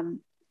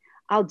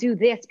 I'll do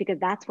this because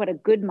that's what a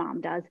good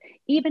mom does,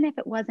 even if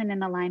it wasn't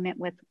in alignment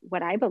with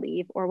what I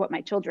believe or what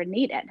my children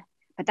needed.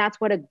 But that's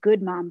what a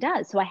good mom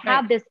does. So I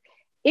have this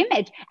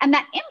image and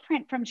that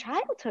imprint from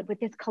childhood with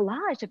this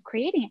collage of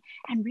creating it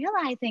and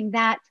realizing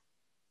that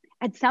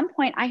at some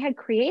point I had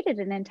created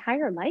an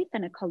entire life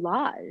in a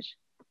collage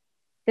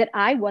that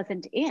I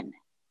wasn't in.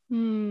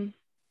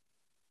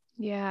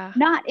 Yeah.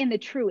 Not in the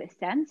truest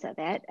sense of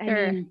it. I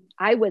mean,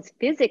 I was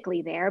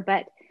physically there,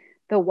 but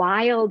the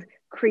wild,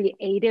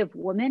 creative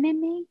woman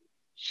in me,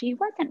 she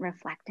wasn't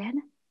reflected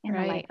in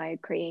the life I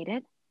had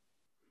created.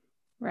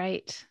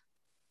 Right.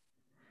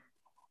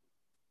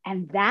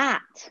 And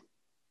that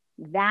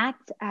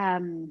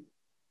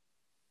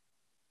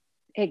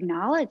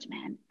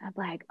acknowledgement of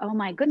like, oh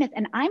my goodness,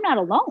 and I'm not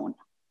alone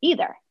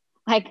either.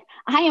 Like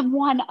I am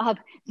one of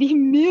the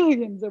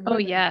millions of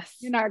women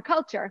in our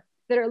culture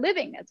that are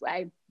living this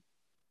way.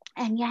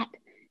 And yet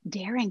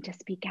daring to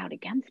speak out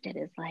against it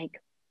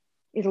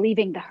is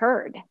leaving the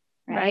herd,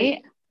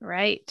 right?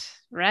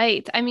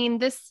 Right. I mean,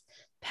 this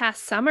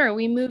past summer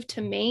we moved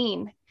to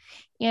Maine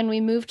and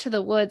we moved to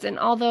the woods. And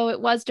although it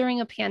was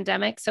during a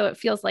pandemic, so it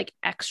feels like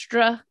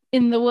extra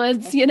in the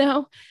woods, you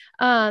know,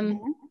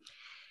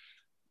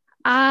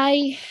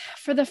 I,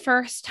 for the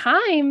first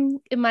time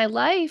in my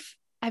life,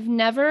 I've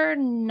never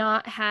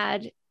not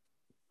had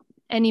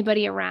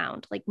anybody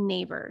around, like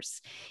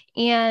neighbors.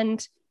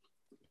 And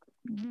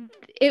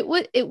it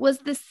was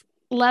this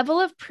level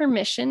of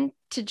permission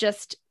to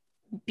just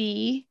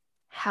be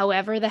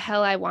however the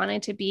hell I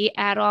wanted to be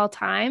at all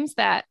times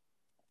that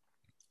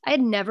I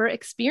had never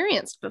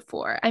experienced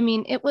before. I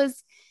mean,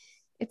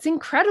 it's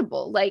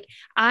incredible. Like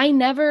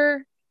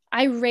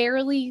I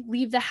rarely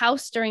leave the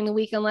house during the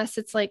week unless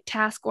it's like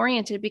task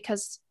oriented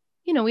because,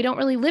 you know, we don't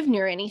really live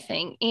near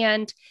anything.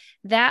 And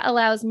that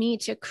allows me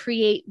to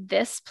create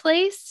this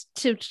place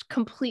to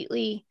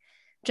completely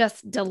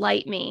just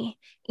delight me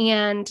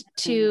and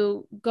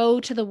to go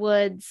to the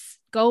woods,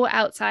 go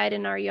outside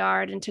in our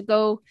yard and to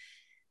go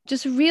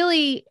just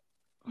really,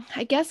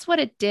 I guess what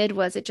it did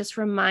was it just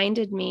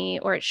reminded me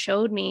or it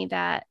showed me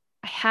that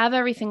I have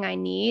everything I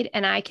need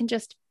and I can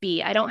just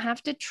be. I don't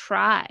have to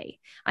try.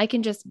 I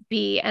can just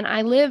be. And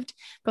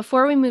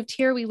before we moved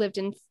here, we lived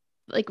in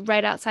like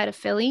right outside of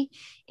Philly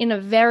in a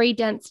very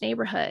dense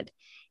neighborhood.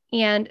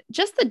 And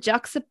just the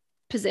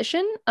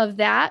juxtaposition of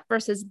that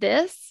versus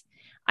this,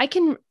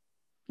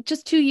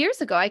 just 2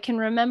 years ago, I can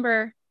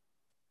remember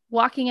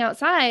walking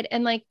outside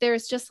and like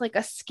there's just like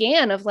a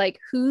scan of like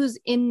who's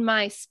in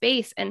my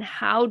space and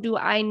how do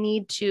I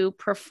need to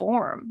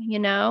perform, you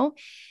know?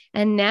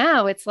 And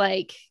now it's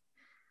like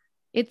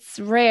it's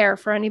rare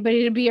for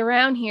anybody to be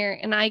around here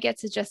and I get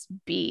to just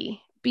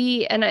be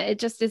and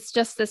it's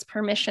just this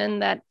permission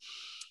that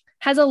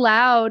has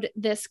allowed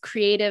this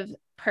creative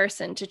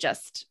person to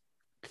just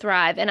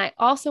thrive. And I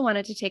also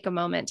wanted to take a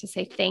moment to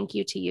say thank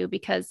you to you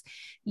because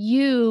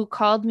you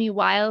called me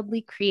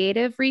wildly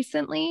creative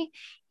recently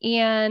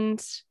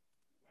and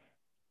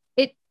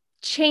it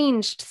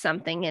changed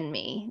something in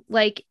me.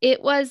 Like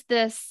it was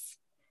this,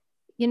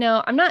 you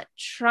know, I'm not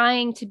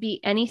trying to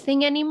be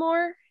anything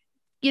anymore.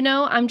 You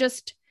know, I've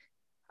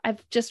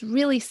just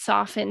really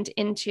softened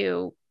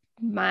into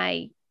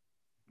my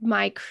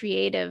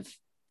creative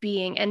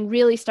being and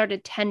really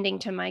started tending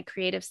to my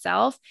creative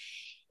self.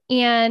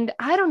 And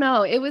I don't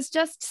know, it was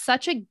just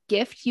such a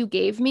gift you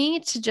gave me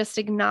to just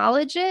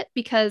acknowledge it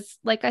because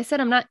like I said,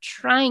 I'm not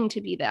trying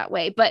to be that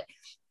way, but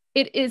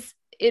it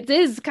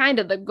is kind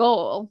of the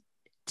goal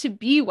to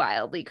be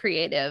wildly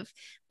creative,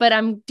 but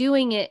I'm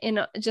doing it in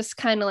just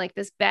kind of like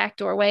this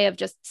backdoor way of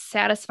just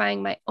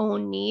satisfying my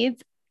own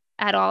needs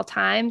at all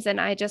times. And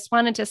I just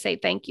wanted to say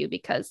thank you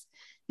because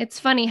it's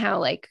funny how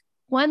like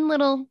one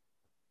little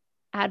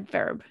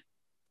adverb,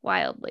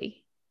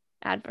 wildly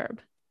adverb,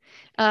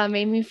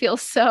 made me feel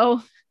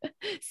so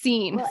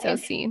seen,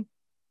 seen.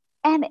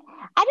 And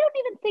I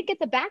don't even think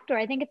it's a backdoor.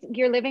 I think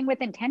you're living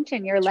with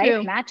intention. Your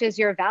life matches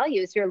your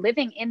values. You're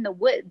living in the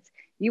woods.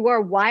 You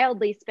are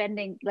wildly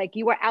spending, like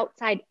you are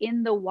outside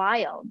in the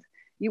wild.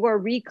 You are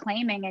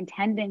reclaiming and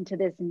tending to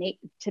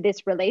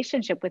this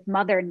relationship with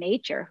Mother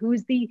Nature,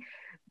 who's the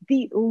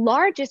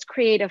largest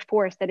creative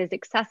force that is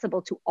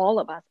accessible to all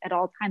of us at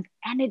all times.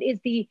 And it is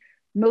the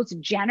most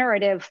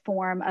generative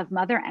form of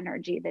mother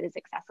energy that is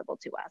accessible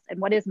to us.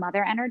 And what is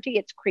mother energy?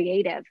 It's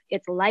creative,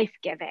 it's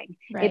life-giving,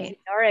 it's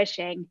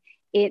nourishing,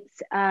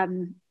 it's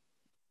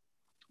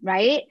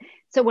right.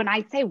 So when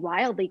I say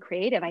wildly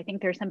creative, I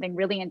think there's something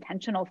really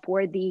intentional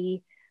for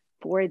the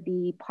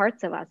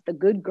parts of us, the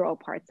good girl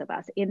parts of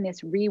us in this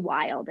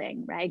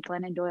rewilding, right?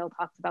 Glennon Doyle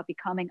talks about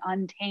becoming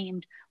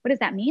untamed. What does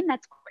that mean?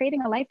 That's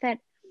creating a life that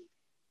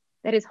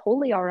is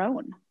wholly our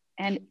own.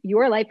 And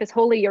your life is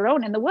wholly your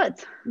own in the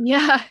woods.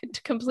 Yeah,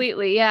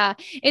 completely. Yeah.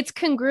 It's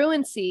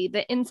congruency,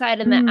 the inside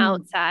and the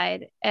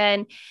outside.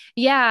 And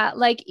yeah,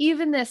 like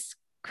even this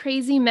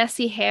crazy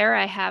messy hair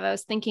I have. I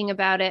was thinking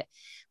about it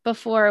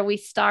before we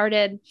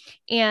started,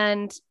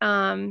 and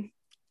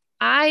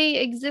I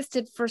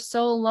existed for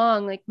so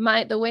long. Like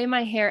the way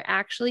my hair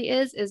actually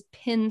is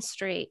pin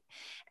straight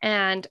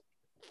and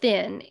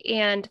thin.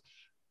 And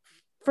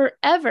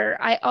forever,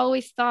 I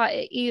always thought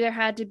it either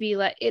had to be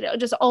like, it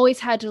just always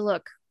had to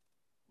look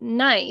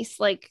nice,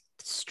 like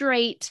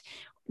straight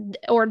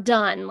or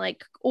done,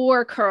 like,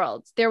 or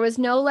curled. There was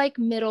no like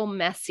middle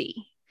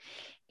messy.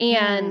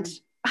 And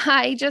Mm.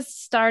 I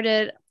just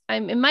started,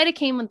 it might have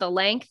came with the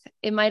length.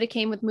 It might have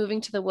came with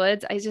moving to the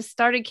woods. I just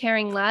started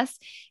caring less.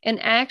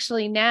 And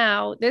actually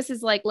now this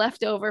is like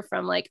leftover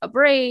from like a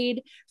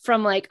braid,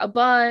 from like a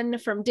bun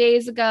from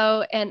days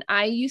ago. And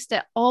I used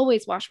to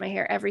always wash my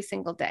hair every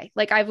single day.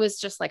 Like I was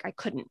just like, I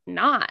couldn't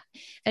not.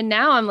 And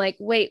now I'm like,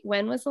 wait,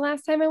 when was the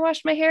last time I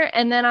washed my hair?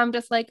 And then I'm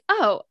just like,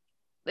 oh,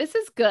 this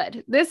is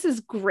good. This is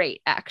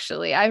great.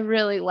 Actually, I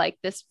really like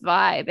this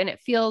vibe. And it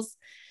feels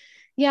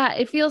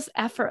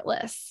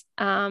effortless,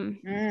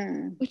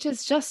 Mm. which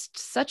is just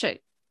such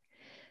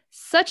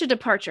a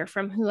departure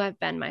from who I've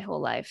been my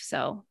whole life.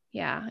 So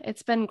yeah,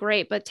 it's been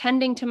great. But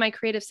tending to my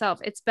creative self,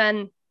 it's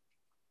been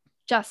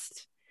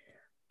just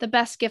the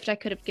best gift I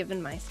could have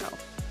given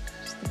myself.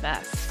 Just the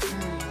best.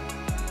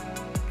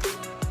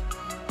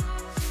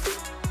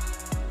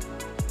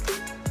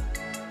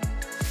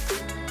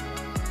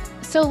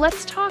 So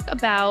let's talk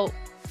about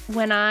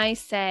when I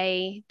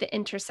say the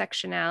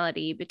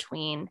intersectionality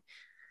between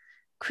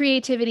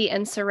creativity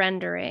and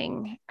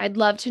surrendering. I'd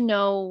love to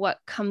know what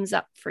comes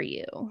up for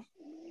you.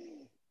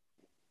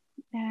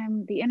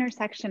 The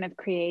intersection of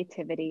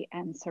creativity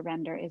and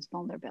surrender is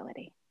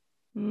vulnerability.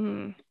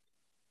 Mm.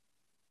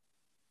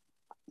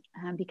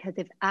 Because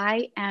if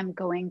I am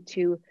going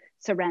to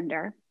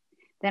surrender,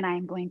 then I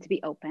am going to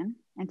be open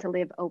and to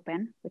live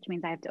open, which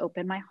means I have to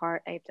open my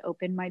heart, I have to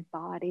open my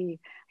body,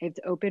 I have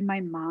to open my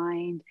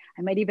mind.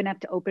 I might even have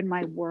to open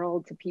my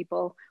world to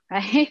people,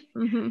 right?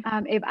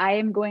 Mm-hmm. If I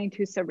am going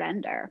to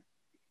surrender,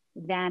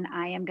 then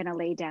I am going to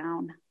lay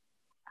down.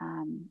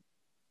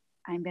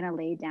 I'm going to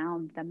lay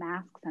down the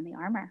masks and the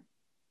armor,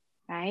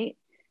 right?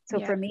 So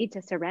Yeah. for me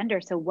to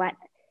surrender, so what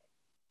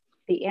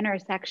the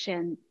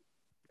intersection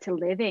to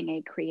living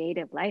a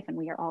creative life, and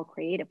we are all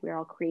creative, we're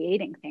all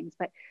creating things,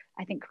 but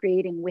I think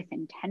creating with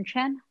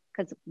intention,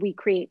 because we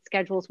create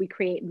schedules, we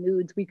create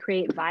moods, we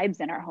create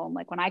vibes in our home.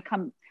 Like when I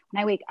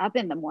wake up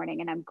in the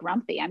morning and I'm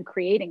grumpy, I'm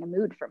creating a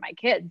mood for my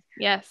kids.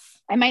 Yes.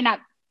 I might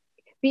not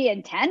be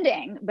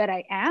intending, but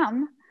I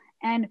am.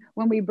 And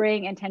when we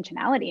bring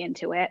intentionality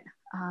into it,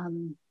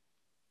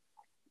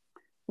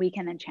 we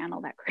can then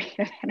channel that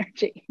creative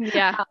energy.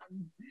 Yeah.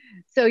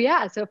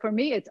 So for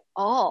me, it's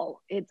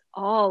all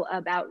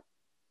about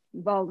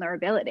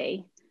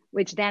vulnerability,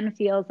 which then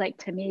feels like,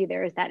 to me,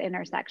 there's that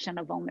intersection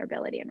of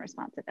vulnerability and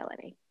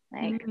responsibility.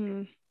 Like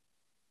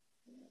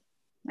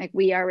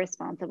we are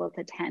responsible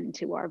to tend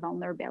to our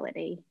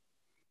vulnerability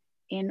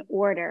in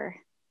order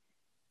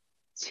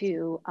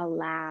to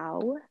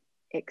allow,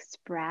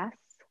 express,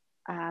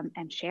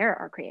 and share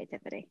our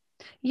creativity.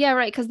 Yeah,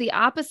 right. Because the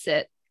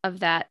opposite of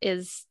that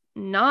is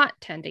not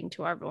tending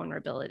to our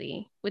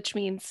vulnerability, which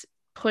means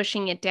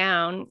pushing it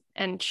down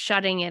and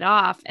shutting it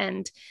off.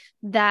 And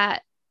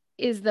that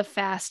is the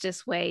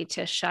fastest way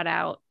to shut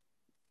out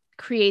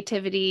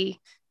creativity,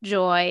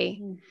 joy,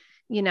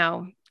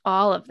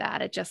 all of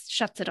that. It just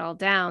shuts it all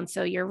down.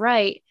 So you're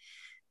right.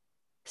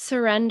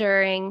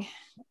 Surrendering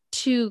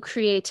to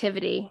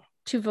creativity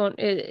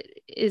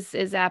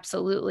is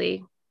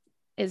absolutely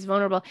is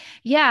vulnerable.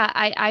 Yeah,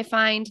 I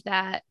find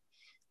that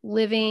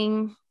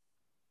living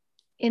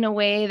in a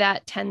way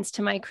that tends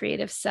to my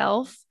creative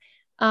self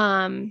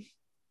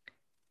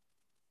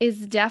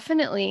is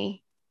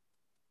definitely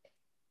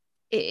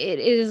it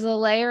is a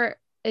layer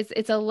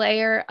it's a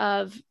layer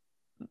of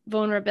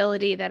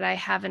vulnerability that I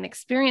haven't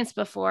experienced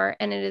before,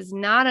 and it's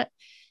not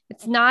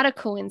a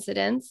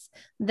coincidence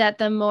that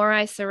the more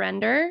I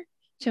surrender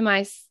to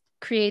my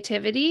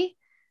creativity,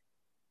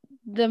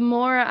 the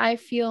more I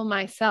feel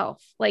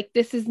myself. Like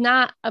this is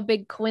not a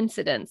big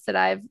coincidence that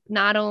I've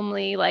not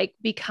only like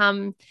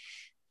become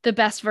the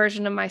best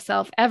version of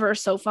myself ever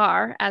so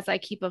far as I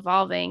keep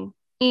evolving,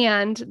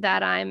 and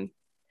that I'm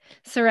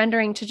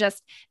surrendering to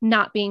just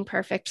not being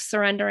perfect,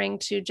 surrendering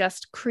to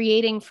just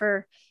creating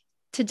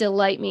to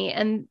delight me.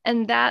 And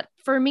that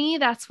for me,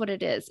 that's what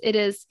it is. It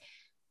is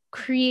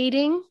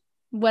creating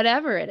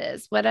whatever it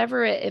is,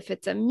 if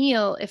it's a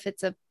meal, if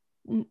it's a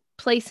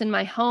place in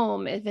my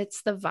home, if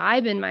it's the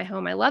vibe in my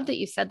home. I love that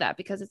you said that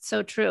because it's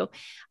so true.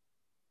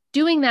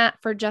 Doing that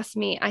for just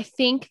me. I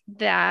think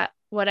that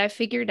what I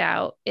figured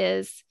out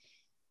is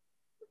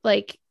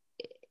like,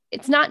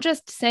 it's not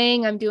just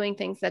saying I'm doing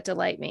things that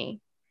delight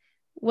me.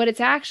 What it's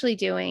actually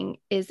doing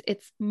is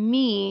it's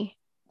me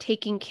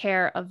taking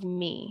care of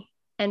me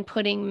and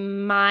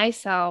putting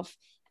myself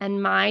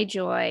and my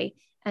joy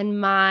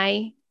and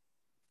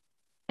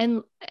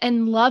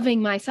and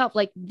loving myself.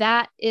 Like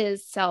that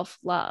is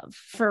self-love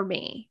for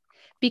me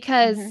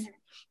because Mm-hmm.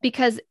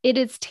 because it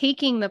is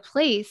taking the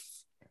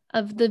place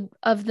of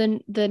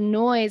the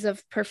noise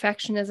of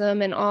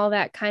perfectionism and all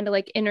that kind of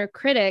like inner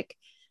critic,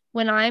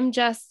 when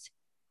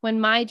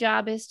my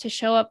job is to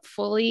show up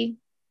fully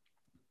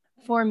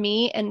for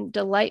me and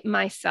delight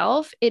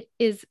myself, it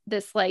is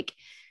this like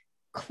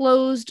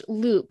closed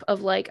loop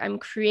of like I'm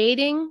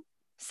creating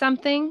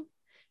something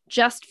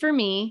just for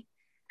me,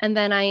 and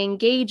then I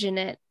engage in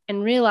it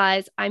and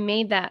realize I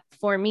made that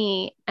for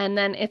me, and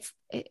then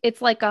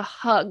it's like a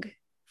hug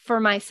for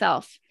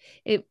myself.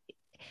 It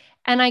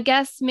And I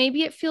guess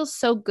maybe it feels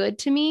so good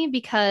to me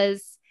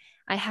because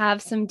I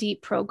have some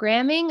deep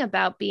programming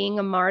about being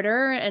a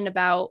martyr and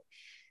about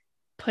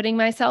putting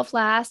myself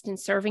last and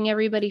serving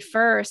everybody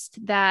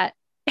first, that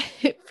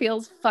it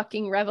feels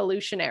fucking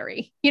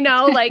revolutionary,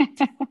 like.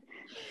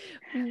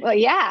 Well,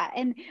 yeah.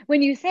 And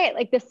when you say it,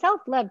 like the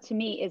self-love to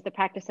me is the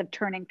practice of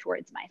turning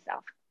towards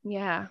myself.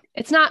 Yeah.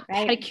 It's not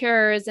Right.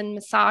 pedicures and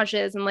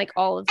massages and like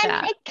all of I mean,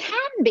 that. it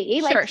can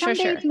be like Sure, some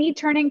sure. days me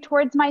turning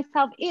towards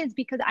myself is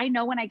because I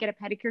know when I get a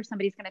pedicure,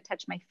 somebody's going to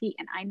touch my feet.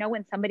 And I know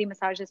when somebody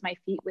massages my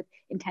feet with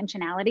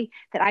intentionality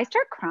that I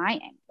start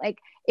crying. Like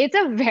it's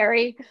a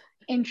very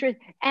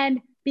interesting,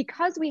 and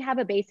because we have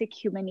a basic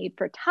human need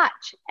for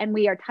touch and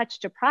we are touch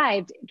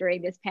deprived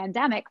during this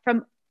pandemic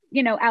from,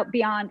 out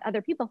beyond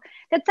other people,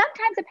 that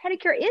sometimes a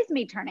pedicure is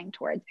me turning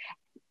towards.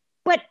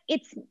 But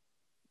it's,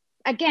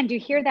 again, do you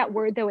hear that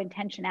word though,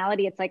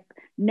 intentionality? It's like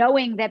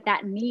knowing that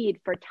that need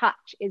for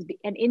touch is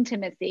and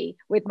intimacy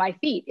with my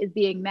feet is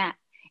being met.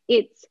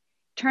 It's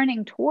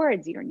turning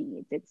towards your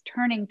needs. It's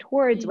turning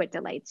towards what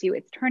delights you.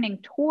 It's turning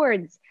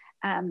towards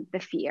the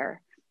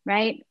fear,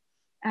 right?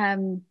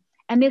 And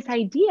this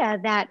idea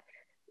that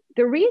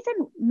the reason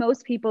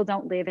most people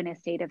don't live in a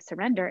state of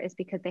surrender is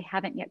because they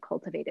haven't yet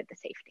cultivated the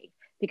safety.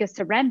 Because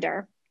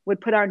surrender would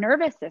put our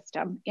nervous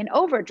system in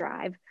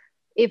overdrive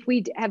if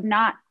we have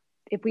not,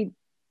 if we,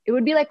 it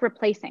would be like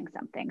replacing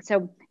something.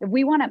 So if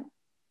we want to,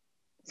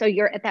 so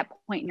you're at that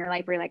point in your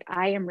life where you're like,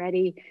 I am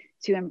ready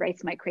to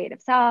embrace my creative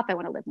self. I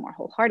want to live more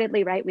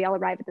wholeheartedly, right? We all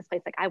arrive at this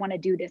place like, I want to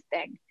do this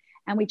thing.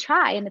 And we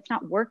try and it's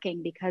not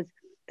working because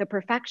the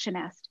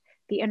perfectionist,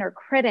 the inner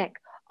critic,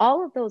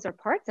 all of those are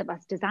parts of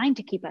us designed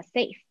to keep us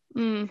safe.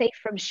 Safe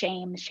from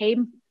shame,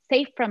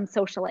 safe from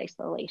social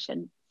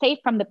isolation, safe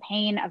from the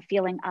pain of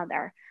feeling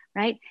other,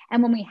 right?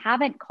 And when we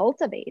haven't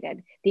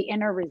cultivated the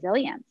inner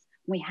resilience,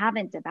 we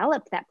haven't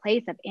developed that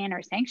place of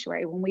inner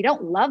sanctuary, when we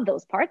don't love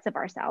those parts of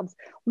ourselves,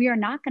 we are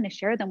not going to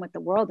share them with the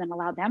world and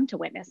allow them to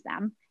witness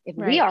them if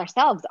we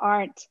ourselves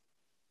aren't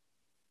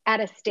at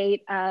a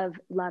state of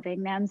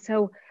loving them.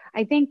 So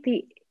I think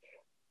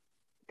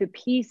the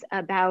piece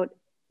about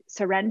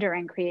surrender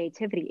and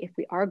creativity, if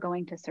we are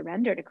going to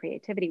surrender to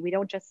creativity, you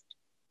don't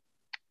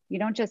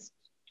just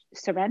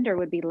surrender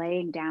would be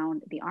laying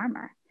down the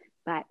armor.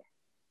 But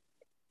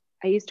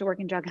I used to work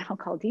in drug and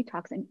alcohol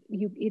detox, and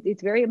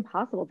it's very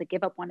impossible to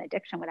give up one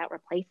addiction without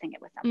replacing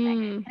it with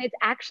something. And it's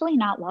actually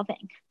not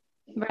loving.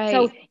 Right.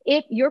 So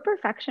if your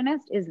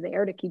perfectionist is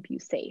there to keep you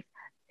safe,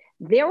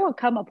 there will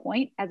come a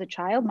point as a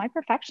child, my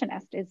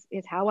perfectionist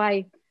is how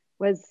I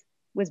was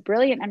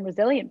brilliant and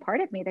resilient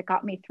part of me that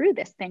got me through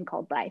this thing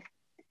called life.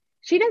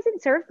 She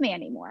doesn't serve me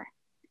anymore.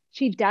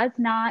 She does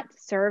not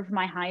serve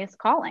my highest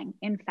calling.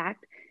 In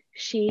fact,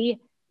 she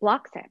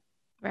blocks it.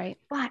 Right.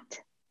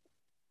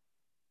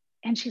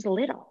 And she's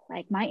little,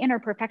 like my inner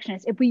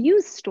perfectionist. If we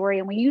use story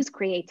and we use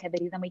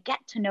creativity, then we get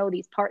to know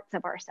these parts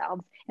of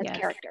ourselves as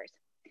characters.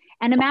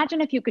 And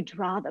imagine if you could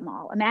draw them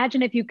all.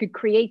 Imagine if you could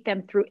create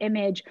them through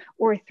image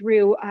or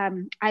through,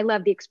 I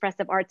love the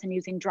expressive arts and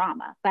using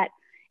drama, but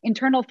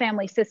internal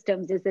family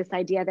systems is this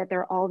idea that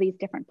there are all these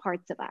different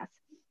parts of us.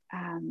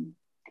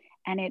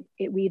 And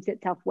it weaves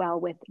itself well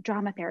with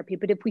drama therapy.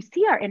 But if we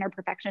see our inner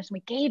perfectionist and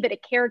we gave it a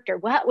character,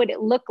 what would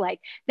it look like?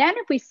 Then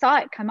if we saw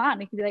it come on,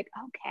 we could be like,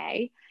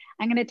 okay,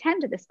 I'm going to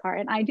tend to this part.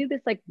 And I do this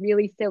like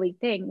really silly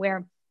thing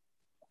where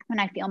when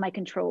I feel my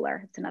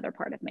controller, it's another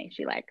part of me.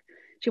 She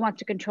wants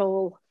to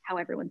control how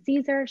everyone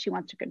sees her. She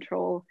wants to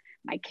control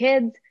my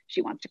kids.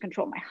 She wants to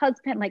control my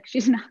husband. Like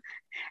she's not,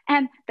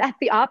 and that's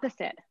the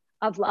opposite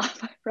of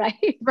love,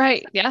 right?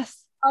 Right.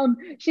 Yes.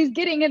 She's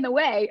getting in the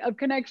way of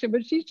connection,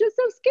 but she's just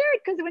so scared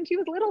because when she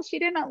was little, she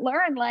didn't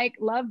learn like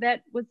love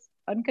that was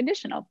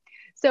unconditional.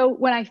 So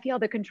when I feel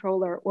the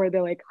controller or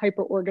the like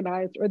hyper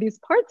organized or these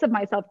parts of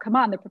myself come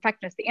on, the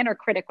perfectionist, the inner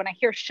critic, when I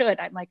hear should,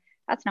 I'm like,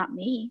 that's not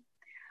me.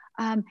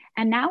 And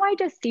now I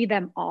just see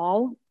them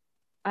all.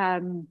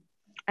 And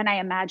I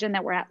imagine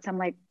that we're at some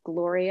like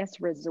glorious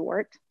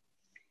resort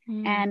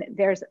and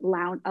there's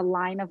a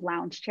line of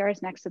lounge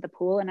chairs next to the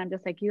pool. And I'm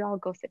just like, you all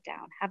go sit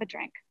down, have a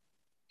drink,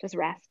 just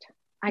rest.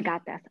 I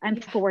got this.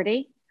 I'm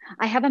 40.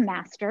 I have a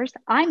master's.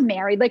 I'm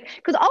married. Like,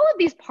 because all of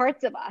these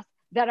parts of us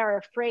that are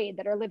afraid,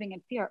 that are living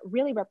in fear,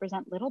 really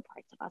represent little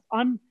parts of us,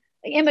 on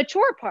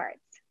immature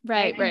parts.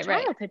 Right.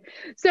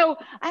 So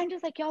I'm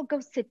just like, y'all go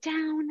sit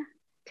down,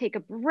 take a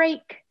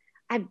break.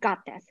 I've got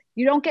this.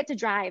 You don't get to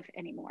drive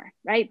anymore,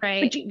 right?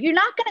 But you're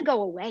not going to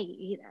go away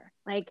either.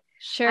 Like,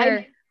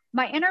 sure.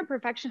 My inner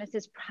perfectionist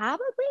is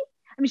probably,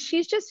 I mean,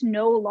 she's just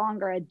no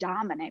longer a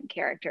dominant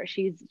character.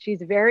 She's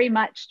very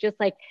much just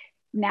like,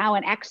 now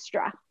an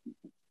extra.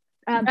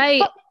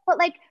 Right. But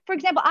like, for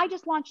example, I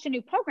just launched a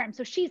new program.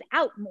 So she's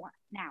out more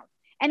now.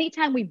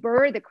 Anytime we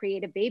birth a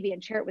creative baby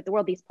and share it with the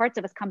world, these parts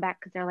of us come back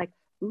because they're like,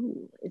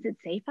 ooh, is it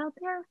safe out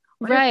there?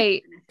 What are people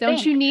Right. gonna Don't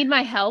think? you need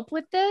my help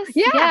with this?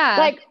 Yeah. Yeah.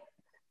 Like,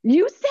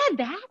 you said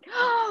that.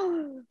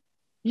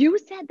 You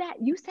said that.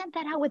 You sent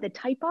that out with a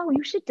typo.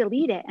 You should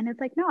delete it. And it's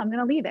like, no, I'm going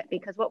to leave it,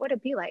 because what would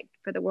it be like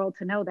for the world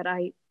to know that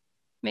I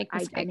Make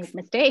mistakes. make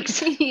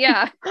mistakes?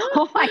 Yeah.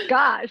 Oh my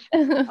gosh.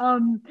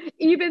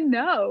 Even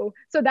though,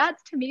 so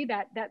that's to me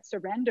that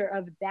surrender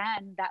of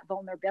then that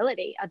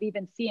vulnerability of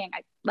even seeing.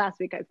 Last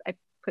week I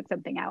put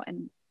something out,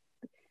 and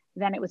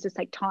then it was just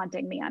like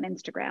taunting me on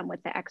Instagram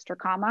with the extra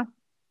comma.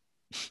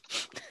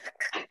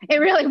 It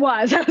really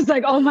was. I was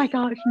like, oh my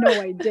gosh, no,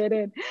 I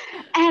didn't.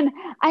 And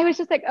I was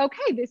just like,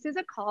 okay, this is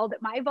a call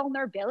that my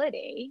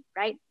vulnerability,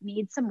 right,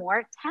 needs some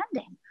more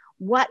tending.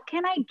 What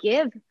can I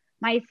give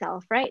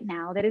myself right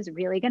now that is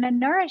really going to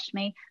nourish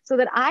me, so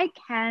that I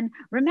can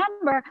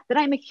remember that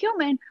I'm a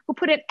human who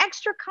put an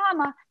extra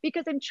comma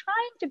because I'm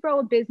trying to grow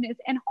a business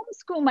and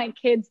homeschool my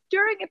kids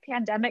during a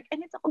pandemic,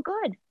 and it's all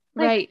good.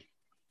 Right.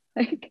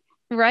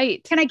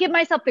 Right. Can I give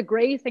myself the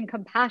grace and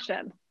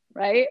compassion,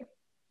 right?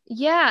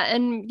 Yeah.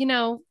 And,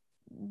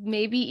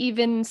 maybe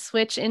even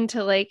switch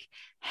into like,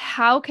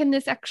 how can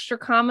this extra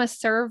comma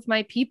serve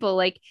my people?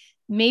 Like,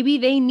 maybe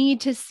they need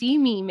to see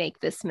me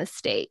make this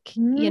mistake.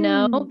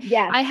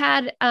 Yes. I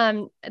had,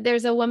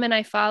 there's a woman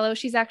I follow.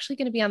 She's actually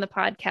going to be on the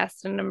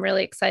podcast, and I'm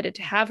really excited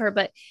to have her,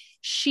 but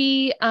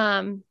she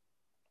was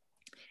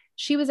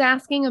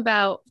asking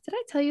about, did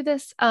I tell you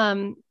this?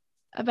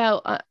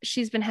 About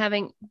she's been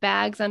having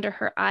bags under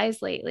her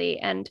eyes lately.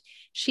 And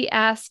she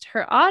asked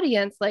her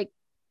audience, like,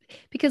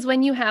 because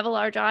when you have a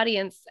large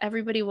audience,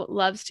 everybody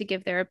loves to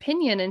give their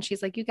opinion. And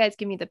she's like, you guys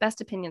give me the best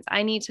opinions.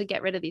 I need to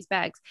get rid of these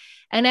bags.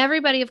 And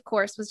everybody, of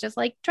course, was just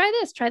like, try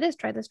this, try this,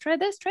 try this, try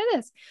this, try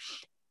this.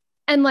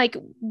 And like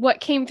what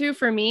came through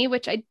for me,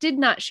 which I did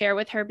not share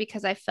with her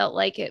because I felt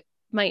like it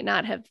might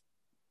not have,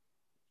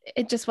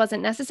 it just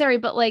wasn't necessary.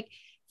 But like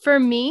for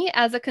me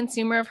as a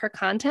consumer of her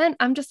content,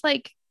 I'm just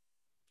like,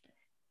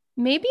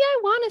 maybe I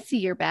want to see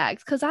your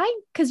bags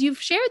because you've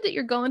shared that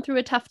you're going through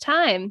a tough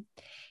time.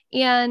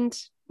 And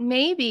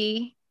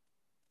maybe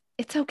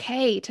it's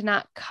okay to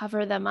not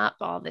cover them up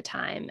all the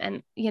time.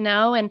 And,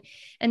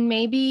 and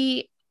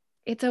maybe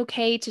it's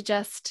okay to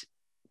just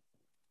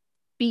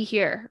be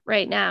here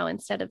right now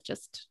instead of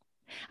just,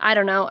 I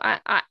don't know.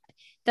 I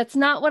that's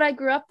not what I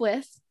grew up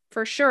with,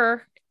 for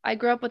sure. I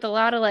grew up with a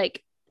lot of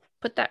like,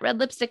 put that red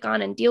lipstick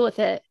on and deal with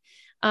it.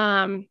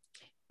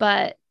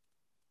 But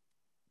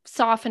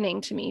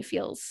softening to me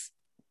feels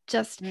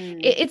just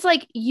it's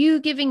like you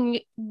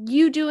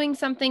doing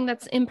something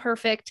that's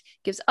imperfect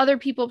gives other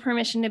people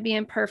permission to be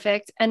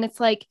imperfect, and it's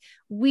like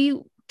we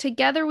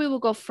will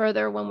go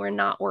further when we're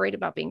not worried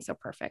about being so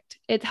perfect.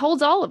 It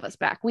holds all of us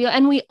back. We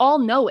all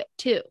know it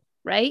too,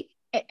 right?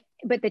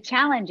 But the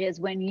challenge is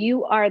when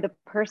you are the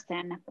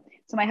person.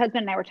 So my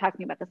husband and I were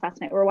talking about this last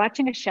night. We were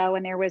watching a show,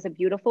 and there was a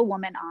beautiful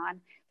woman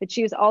on, but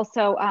she was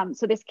also,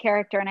 so this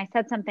character, and I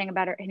said something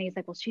about her, and he's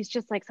like, well, she's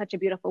just like such a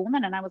beautiful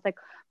woman. And I was like,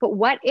 but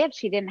what if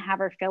she didn't have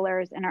her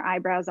fillers and her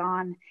eyebrows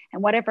on,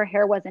 and what if her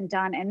hair wasn't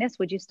done? And this,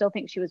 would you still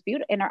think she was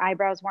beautiful? And her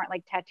eyebrows weren't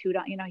like tattooed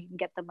on, you can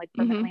get them like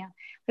permanently on.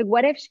 Like,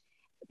 what if,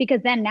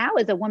 because then now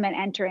as a woman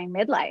entering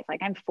midlife,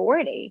 like I'm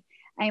 40,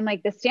 I'm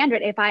like the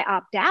standard, if I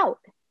opt out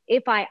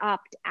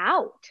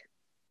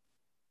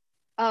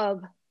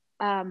of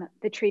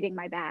the treating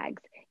my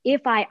bags,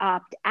 if I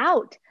opt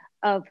out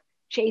of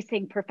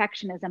chasing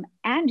perfectionism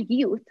and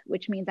youth,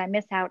 which means I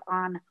miss out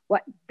on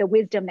what the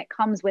wisdom that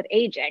comes with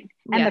aging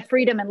and the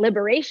freedom and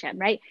liberation,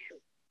 right?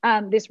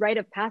 This rite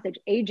of passage,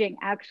 aging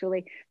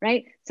actually,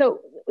 right?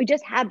 So we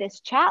just had this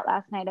chat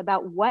last night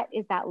about what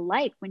is that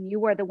like when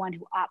you are the one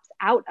who opts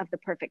out of the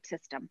perfect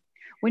system.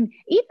 Even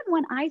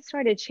when I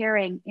started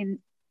sharing in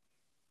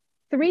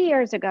 3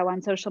 years ago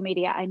on social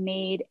media, I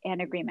made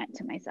an agreement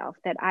to myself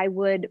that I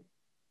would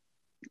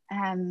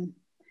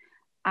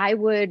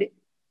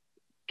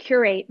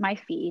curate my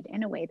feed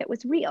in a way that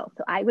was real.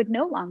 So I would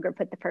no longer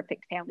put the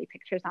perfect family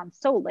pictures on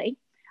solely.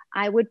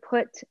 I would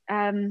put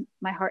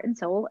my heart and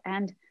soul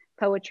and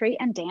poetry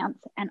and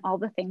dance and all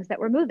the things that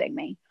were moving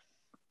me.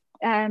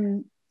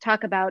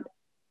 Talk about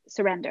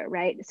surrender,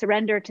 right?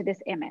 Surrender to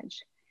this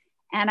image.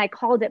 And I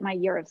called it my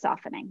year of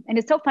softening. And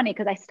it's so funny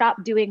because I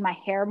stopped doing my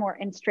hair more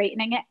and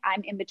straightening it.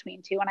 I'm in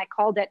between two. And I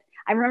called it,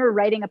 I remember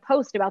writing a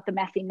post about the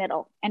messy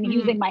middle and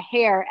using my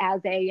hair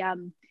as a,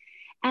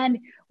 and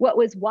what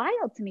was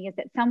wild to me is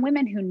that some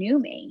women who knew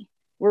me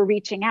were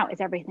reaching out, is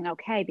everything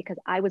okay? Because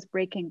I was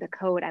breaking the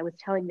code. I was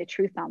telling the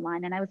truth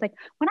online. And I was like,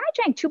 when I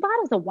drank 2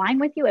 bottles of wine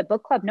with you at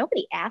book club,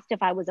 nobody asked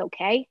if I was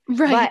okay.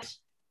 Right.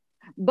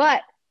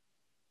 But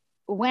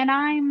when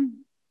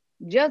I'm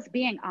just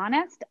being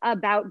honest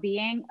about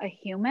being a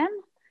human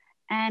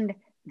and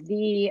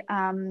the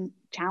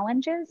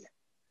challenges,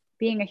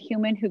 being a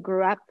human who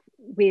grew up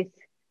with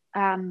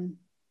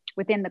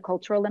within the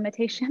cultural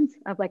limitations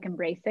of like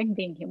embracing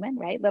being human,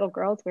 right? Little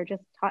girls were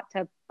just taught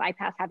to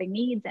bypass having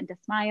needs and to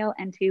smile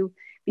and to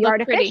be Look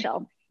pretty.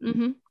 artificial.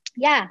 Mm-hmm.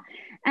 Yeah.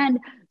 And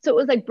so it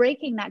was like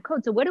breaking that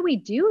code. So what do we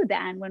do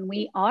then when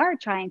we are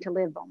trying to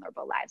live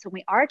vulnerable lives, when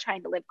we are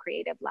trying to live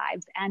creative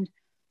lives? And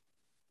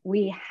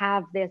we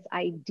have this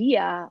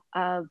idea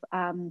of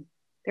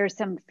there's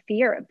some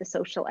fear of the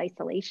social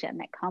isolation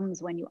that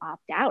comes when you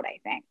opt out, I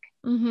think.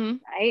 Mm-hmm.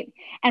 Right.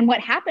 And what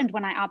happened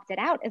when I opted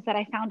out is that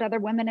I found other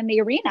women in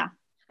the arena.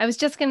 I was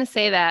just going to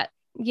say that.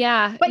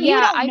 Yeah. But you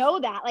Yeah. don't know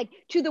that. Like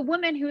to the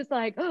woman who's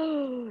like,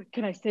 oh,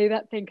 can I say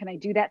that thing? Can I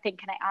do that thing?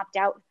 Can I opt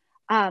out?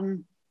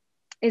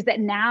 Is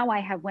that now I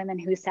have women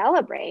who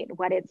celebrate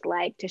what it's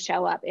like to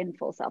show up in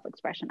full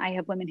self-expression. I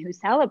have women who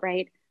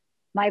celebrate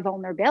my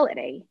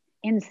vulnerability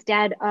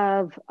instead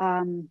of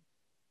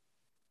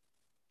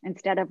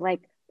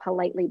like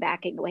politely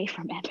backing away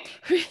from it.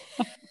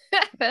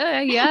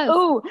 Yes.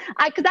 Oh,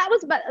 because that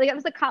was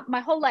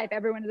my whole life.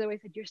 Everyone has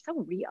always said, you're so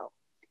real.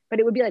 But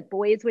it would be like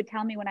boys would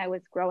tell me when I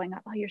was growing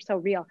up, oh, you're so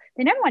real.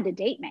 They never wanted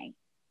to date me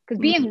because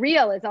being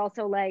real is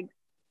also like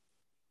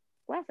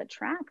less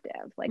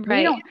attractive. Like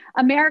we don't,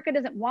 America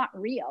doesn't want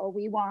real.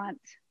 We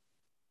want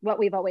what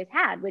we've always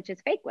had, which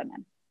is fake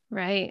women.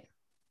 Right.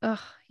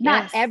 Oh,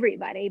 Not yes.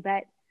 everybody,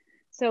 but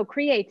so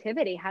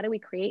creativity, how do we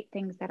create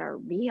things that are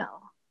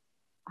real?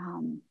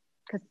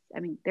 Because I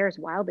mean, there's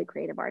wildly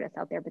creative artists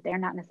out there, but they're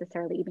not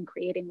necessarily even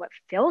creating what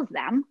fills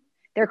them.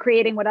 They're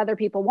creating what other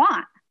people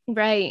want.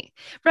 Right.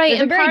 Right.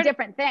 It's a very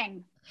different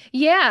thing.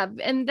 Yeah.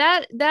 And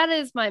that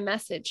is my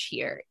message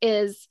here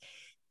is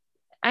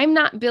I'm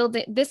not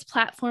building this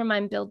platform.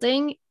 I'm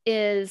building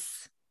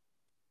is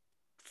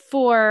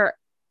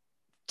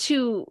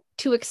to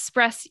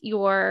express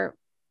your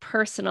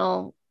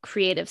personal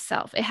creative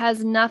self. It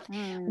has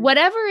nothing,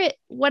 whatever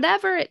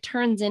it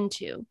turns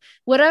into,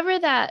 whatever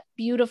that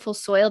beautiful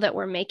soil that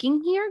we're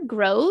making here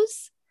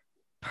grows,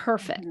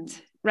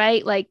 perfect.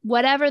 Right? Like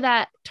whatever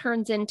that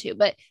turns into.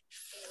 But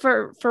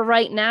for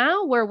right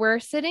now, where we're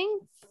sitting,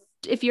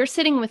 if you're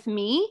sitting with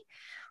me,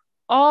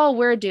 all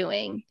we're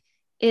doing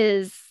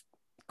is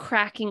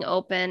cracking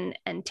open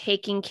and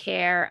taking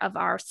care of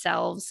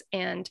ourselves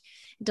and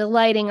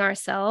delighting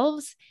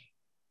ourselves.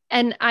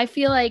 And I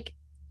feel like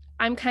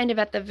I'm kind of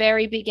at the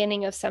very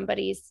beginning of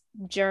somebody's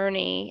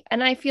journey.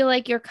 And I feel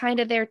like you're kind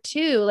of there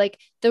too, like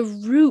the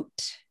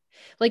root,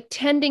 like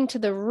tending to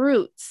the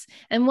roots.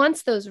 And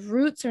once those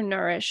roots are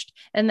nourished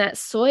and that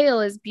soil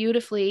is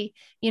beautifully,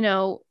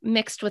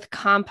 mixed with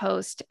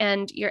compost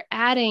and you're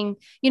adding,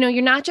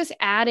 you're not just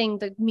adding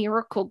the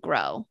miracle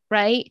grow,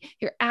 right?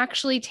 You're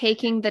actually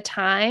taking the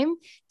time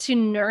to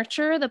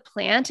nurture the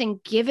plant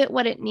and give it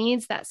what it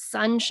needs, that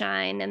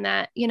sunshine and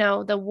that,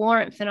 the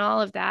warmth and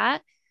all of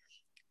that.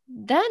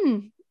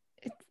 Then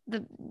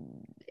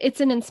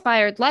it's an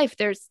inspired life.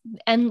 There's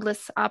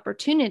endless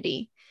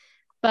opportunity.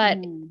 But,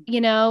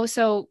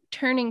 so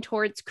turning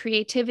towards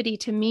creativity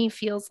to me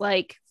feels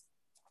like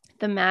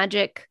the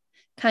magic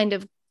kind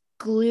of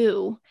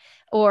glue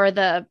or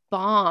the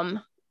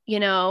balm,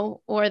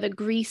 or the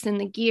grease in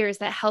the gears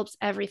that helps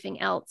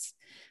everything else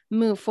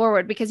move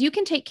forward, because you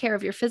can take care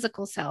of your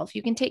physical self.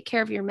 You can take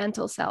care of your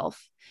mental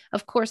self.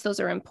 Of course, those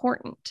are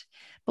important.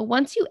 But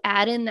once you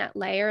add in that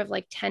layer of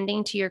like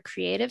tending to your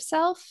creative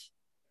self,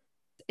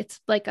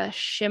 it's like a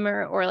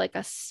shimmer or like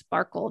a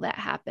sparkle that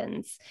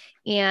happens.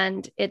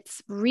 And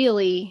it's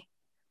really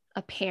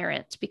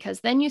apparent because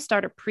then you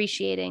start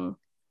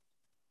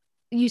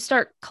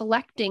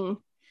collecting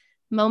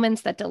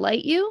moments that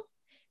delight you.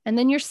 And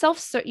then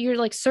you're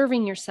like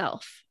serving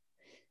yourself.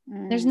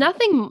 There's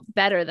nothing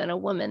better than a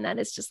woman that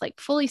is just like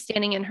fully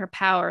standing in her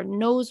power,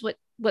 knows what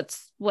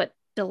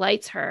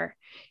delights her.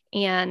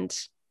 And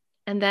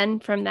then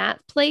from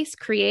that place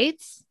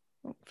creates,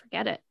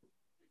 forget it.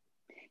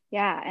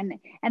 Yeah.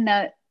 And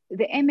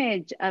the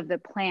image of the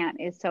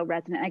plant is so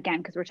resonant again,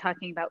 because we're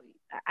talking about,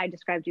 I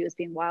described you as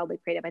being wildly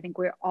creative. I think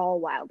we're all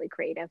wildly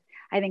creative.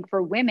 I think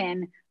for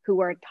women who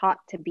are taught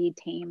to be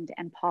tamed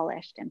and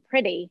polished and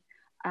pretty,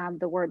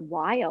 the word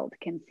wild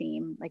can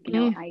seem like,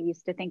 I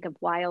used to think of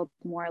wild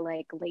more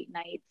like late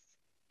nights,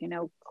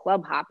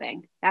 club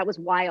hopping. That was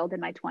wild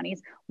in my 20s.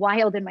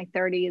 Wild in my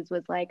 30s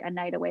was like a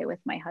night away with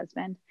my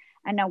husband.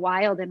 And now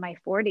wild in my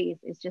 40s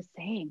is just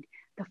saying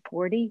the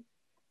 40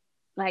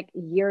 like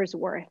years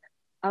worth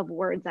of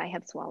words I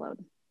have swallowed,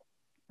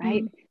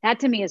 right? That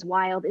to me is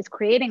wild, is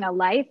creating a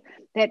life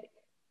that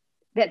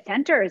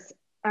centers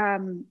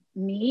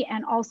me,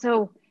 and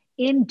also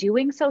in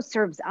doing so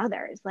serves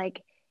others.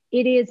 Like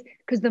it is,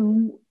 because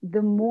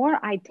the more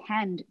I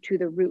tend to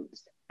the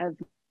roots of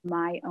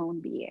my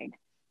own being,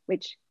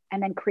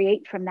 and then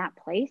create from that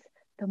place,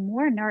 the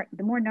more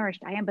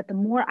nourished I am, but the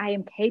more I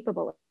am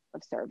capable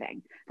of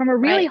serving from a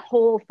really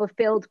whole,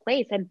 fulfilled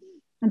place.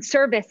 And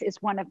service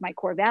is one of my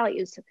core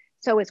values.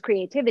 So is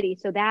creativity.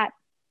 So that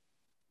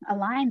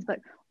aligns. But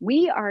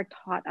we are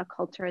taught a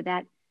culture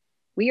that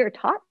we are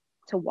taught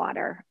to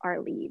water our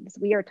leaves.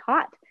 We are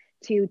taught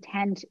to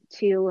tend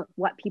to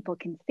what people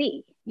can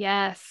see.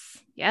 Yes.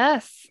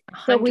 Yes.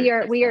 So we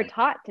are 100%.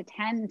 taught to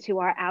tend to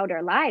our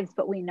outer lives,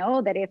 but we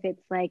know that if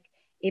it's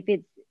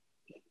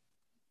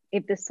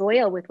if the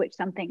soil with which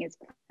something is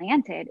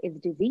planted is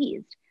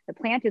diseased, the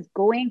plant is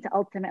going to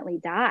ultimately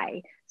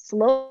die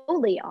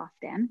slowly,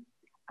 often,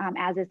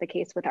 as is the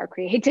case with our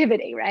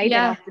creativity, right? It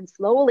Yeah. often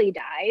slowly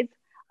dies.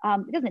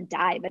 It doesn't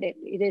die, but it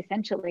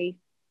essentially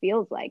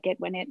feels like it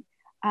when it,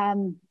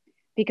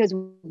 because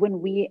when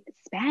we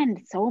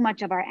spend so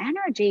much of our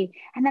energy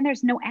and then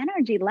there's no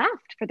energy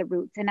left for the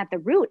roots. And at the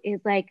root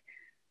is like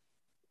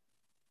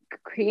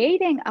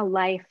creating a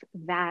life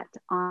that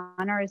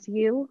honors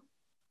you,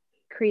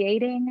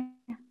 creating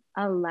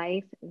a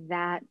life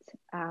that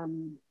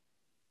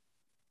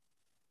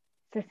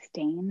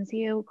sustains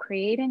you,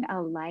 creating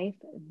a life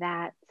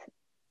that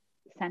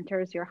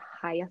centers your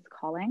highest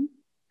calling,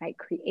 right?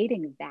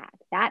 Creating that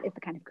is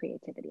the kind of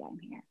creativity I'm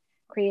here,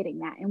 creating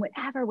that in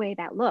whatever way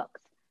that looks.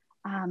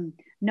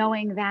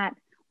 Knowing that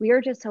we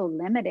are just so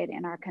limited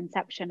in our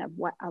conception of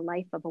what a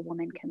life of a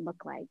woman can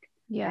look like,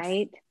 Yes.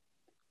 right?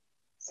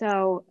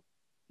 So,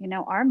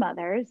 our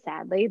mothers,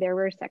 sadly, there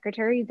were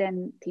secretaries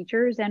and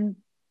teachers and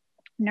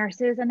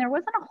nurses, and there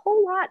wasn't a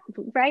whole lot,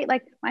 right?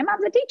 Like my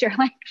mom's a teacher.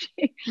 Like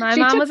My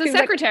mom was a she was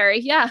like, secretary.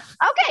 Yeah.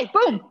 okay,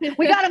 boom,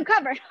 we got them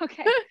covered.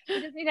 Okay,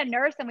 we just need a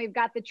nurse, and we've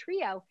got the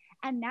trio.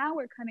 And now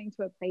we're coming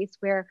to a place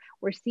where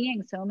we're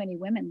seeing so many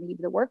women leave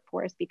the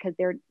workforce because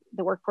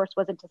the workforce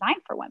wasn't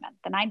designed for women.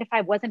 The 9 to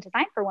 5 wasn't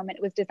designed for women.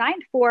 It was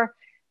designed for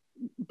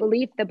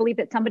the belief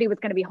that somebody was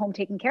going to be home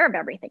taking care of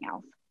everything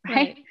else,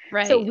 right?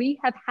 Right. So we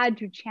have had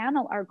to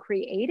channel our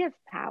creative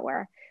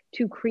power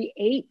to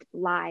create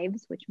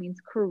lives, which means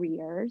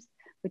careers,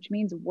 which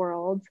means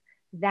worlds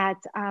that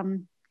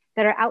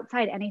are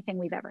outside anything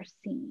we've ever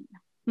seen.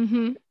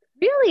 Mm-hmm.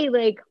 Really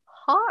like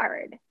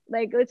hard.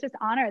 Like let's just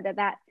honor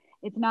that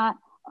it's not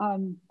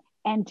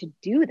and to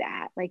do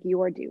that like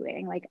you're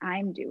doing, like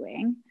I'm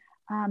doing,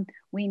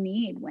 we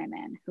need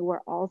women who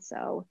are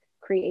also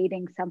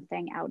creating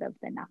something out of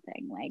the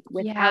nothing, like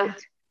without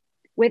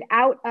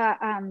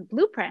a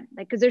blueprint,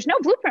 like because there's no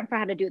blueprint for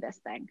how to do this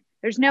thing.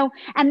 There's no,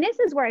 and this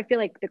is where I feel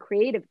like the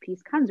creative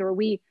piece comes, where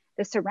the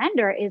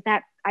surrender is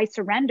that I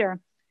surrender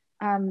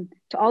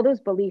to all those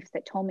beliefs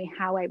that told me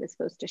how I was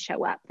supposed to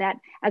show up. That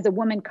as a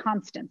woman,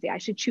 constancy, I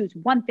should choose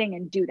one thing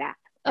and do that.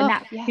 And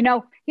yeah.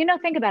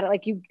 Think about it.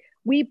 Like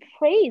we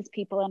praise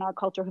people in our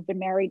culture who've been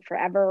married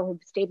forever, who've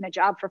stayed in a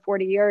job for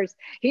 40 years.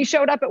 He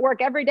showed up at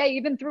work every day,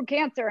 even through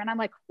cancer. And I'm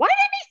like, why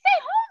didn't he stay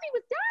home? He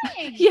was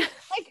dying. Yeah.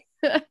 Like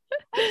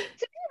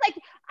to me, like,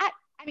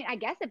 I mean, I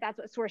guess if that's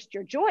what sourced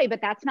your joy,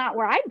 but that's not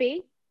where I'd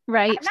be.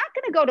 Right. I'm not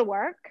going to go to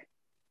work.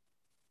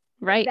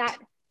 Right.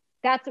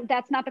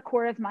 That's not the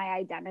core of my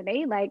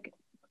identity. Like,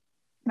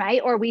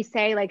 right. Or we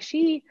say like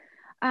so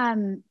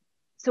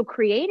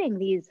creating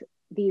these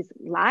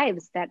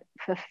lives that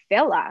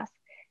fulfill us,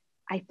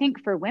 I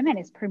think for women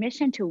is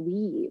permission to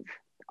weave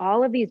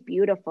all of these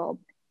beautiful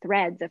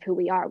threads of who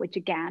we are, which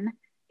again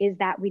is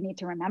that we need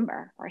to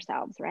remember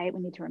ourselves, right?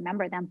 We need to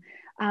remember them,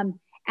 and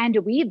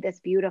to weave this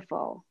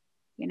beautiful,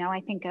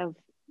 I think of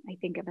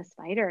a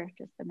spider,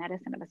 just the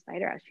medicine of a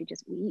spider, as she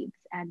just weaves.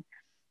 And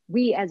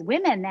we as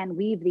women then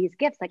weave these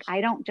gifts. Like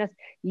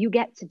you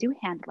get to do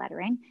hand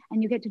lettering,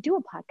 and you get to do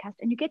a podcast,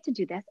 and you get to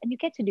do this, and you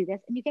get to do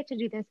this, and you get to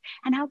do this.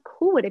 And how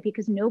cool would it be?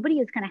 Because nobody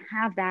is going to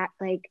have that,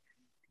 like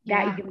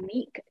that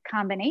unique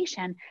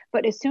combination.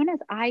 But as soon as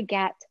I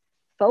get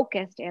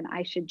focused and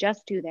I should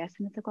just do this,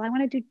 and it's like, well, I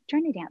want to do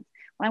journey dance.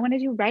 Well, I want to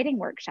do writing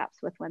workshops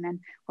with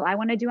women. Well, I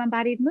want to do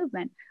embodied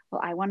movement.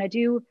 Well, I want to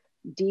do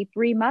deep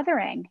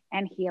remothering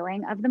and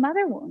healing of the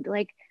mother wound.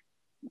 Like,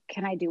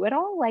 can I do it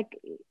all? Like,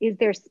 is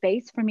there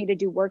space for me to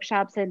do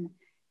workshops and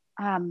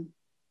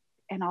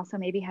also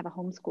maybe have a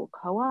homeschool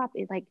co-op?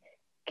 Is like,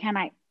 can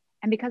I?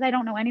 And because I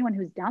don't know anyone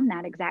who's done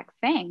that exact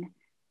thing,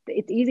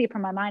 it's easy for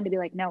my mind to be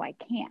like, no, I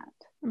can't.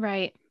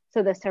 Right.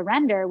 So the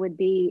surrender would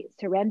be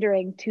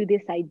surrendering to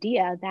this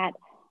idea that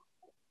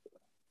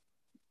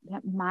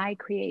my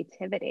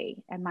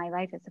creativity and my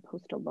life is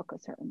supposed to look a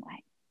certain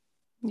way.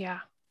 Yeah.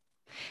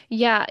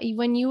 Yeah.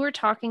 When you were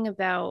talking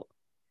about,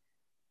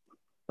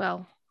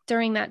 well,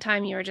 during that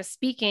time you were just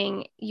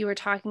speaking, you were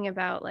talking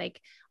about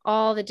like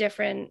all the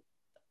different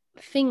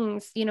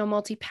things,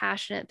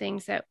 multi-passionate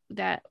things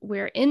that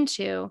we're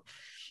into.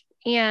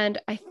 And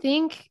I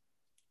think,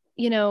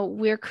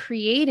 we're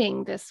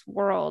creating this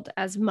world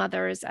as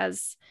mothers,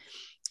 as,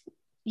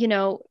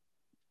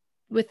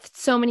 with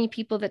so many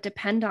people that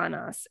depend on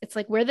us. It's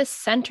like we're the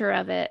center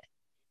of it.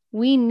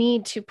 We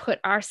need to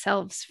put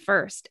ourselves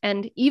first.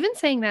 And even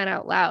saying that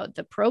out loud,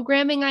 the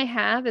programming I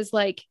have is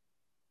like,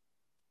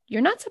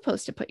 you're not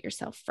supposed to put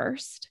yourself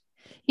first.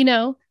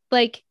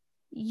 Like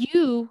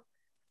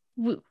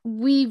we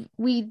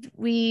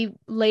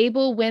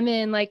label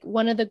women, like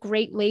one of the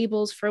great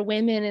labels for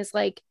women is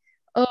like,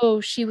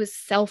 oh, she was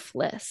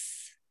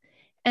selfless.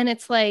 And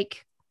it's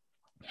like,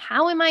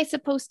 how am I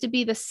supposed to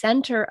be the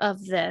center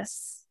of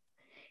this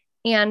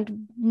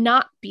and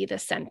not be the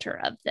center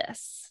of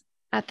this?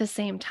 at the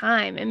same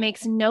time. It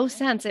makes no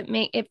sense.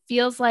 It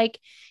feels like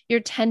you're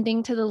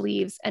tending to the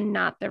leaves and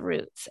not the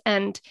roots.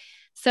 And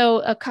so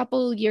a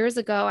couple years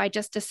ago, I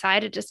just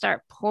decided to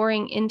start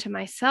pouring into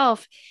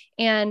myself.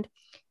 And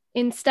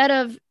instead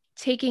of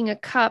taking a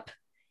cup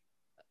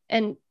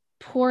and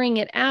pouring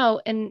it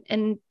out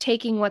and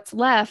taking what's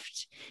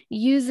left,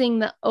 using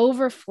the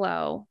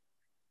overflow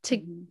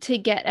to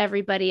get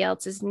everybody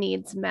else's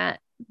needs met.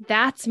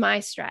 That's my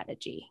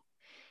strategy.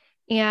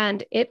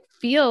 And it's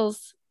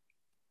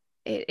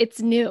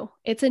new.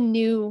 It's a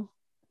new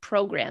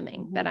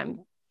programming that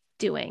I'm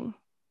doing.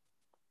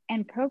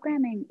 And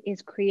programming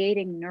is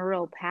creating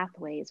neural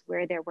pathways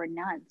where there were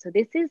none. So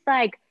this is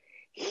like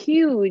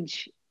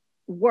huge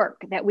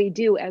work that we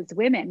do as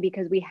women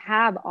because we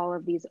have all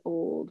of these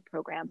old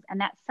programs.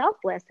 And that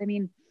selfless, I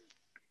mean,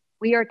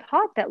 we are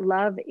taught that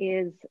love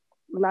is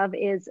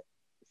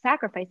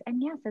sacrifice.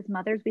 And yes, as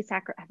mothers,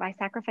 have I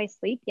sacrificed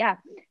sleep? Yeah.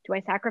 Do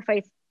I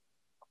sacrifice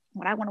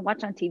what I want to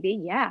watch on TV?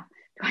 Yeah.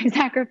 Do I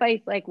sacrifice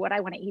like what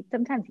I want to eat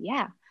sometimes?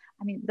 Yeah.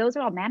 I mean, those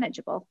are all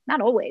manageable,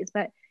 not always,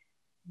 but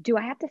do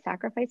I have to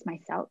sacrifice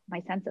myself,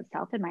 my sense of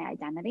self and my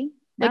identity?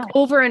 No. Like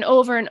over and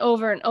over and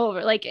over and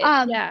over. Like,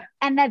 yeah.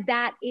 And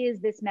that is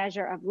this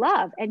measure of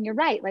love. And you're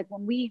right. Like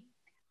when we,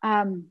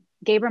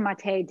 Gabriel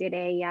Mate did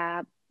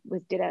a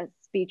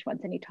speech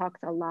once, and he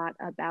talks a lot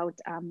about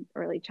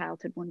early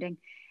childhood wounding.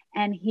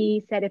 And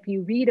he said, if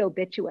you read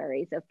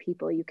obituaries of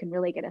people, you can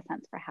really get a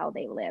sense for how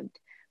they lived.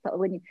 But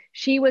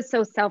she was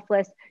so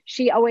selfless,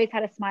 she always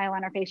had a smile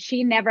on her face.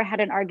 She never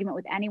had an argument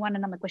with anyone.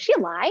 And I'm like, was she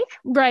alive?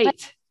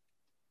 Right.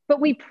 But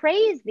we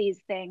praise these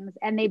things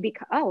and they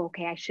become, oh,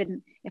 okay, I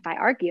shouldn't, if I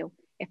argue,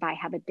 if I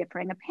have a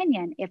differing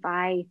opinion, if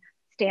I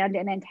stand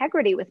in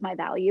integrity with my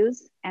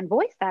values and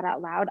voice that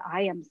out loud,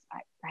 I am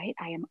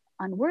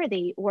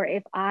unworthy. Or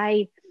if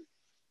I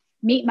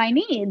meet my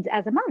needs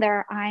as a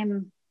mother,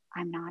 I'm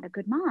not a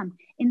good mom.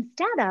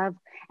 Instead of,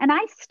 and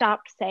I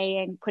stopped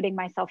putting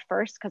myself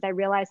first because I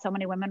realized so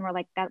many women were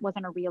like, that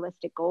wasn't a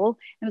realistic goal.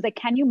 And it was like,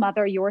 can you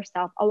mother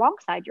yourself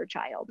alongside your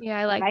child? Yeah,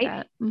 I like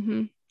that.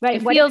 Mm-hmm. Right.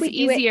 It feels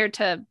easier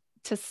to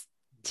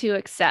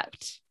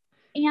accept.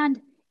 And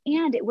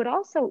it would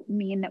also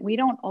mean that we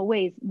don't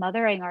always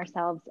mothering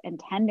ourselves and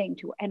tending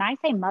to, and I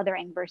say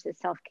mothering versus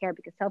self-care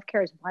because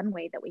self-care is one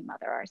way that we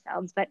mother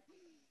ourselves, but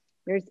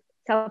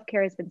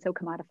self-care has been so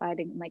commodified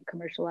and like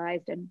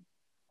commercialized and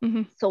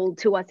sold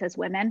to us as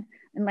women.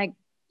 And like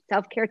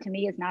self-care to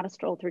me is not a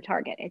stroll through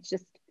Target. It's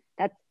just,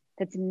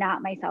 that's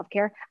not my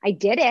self-care. I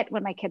did it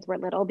when my kids were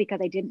little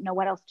because I didn't know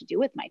what else to do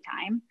with my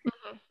time.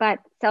 But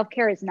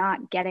self-care is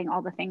not getting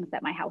all the things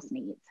that my house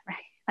needs, right?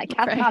 Like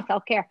that's not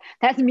self-care.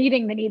 That's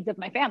meeting the needs of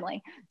my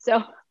family.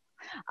 So,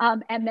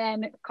 and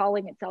then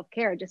calling it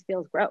self-care just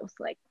feels gross.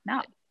 Like,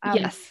 no.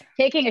 Yes.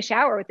 Taking a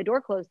shower with the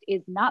door closed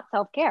is not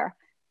self-care.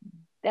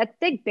 That's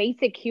like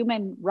basic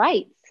human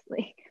rights,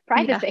 like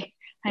privacy.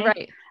 Yeah.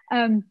 Right.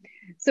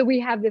 So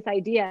we have this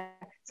idea.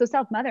 So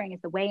self-mothering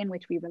is the way in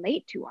which we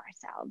relate to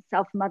ourselves.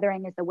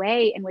 Self-mothering is the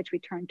way in which we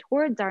turn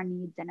towards our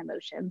needs and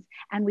emotions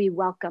and we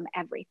welcome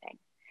everything.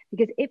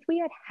 Because if we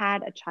had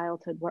had a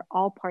childhood where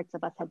all parts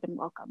of us had been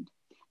welcomed,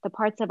 the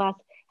parts of us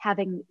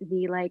having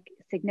the like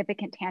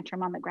significant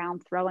tantrum on the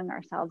ground, throwing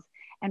ourselves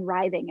and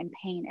writhing in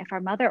pain, if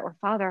our mother or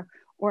father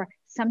or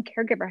some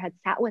caregiver had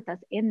sat with us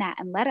in that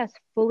and let us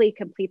fully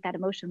complete that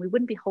emotion, we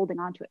wouldn't be holding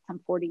on to it some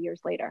 40 years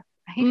later,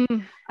 right?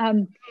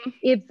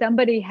 If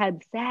somebody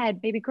had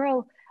said, baby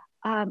girl,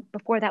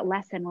 before that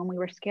lesson when we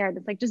were scared,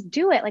 it's like, just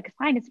do it. Like, it's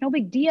fine. It's no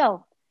big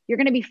deal. You're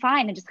going to be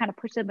fine, and just kind of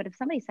push them. But if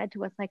somebody said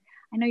to us, like,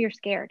 I know you're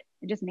scared,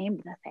 and just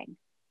named the thing.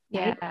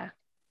 Right? Yeah.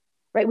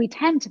 Right. We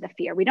tend to the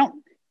fear. We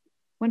don't,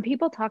 when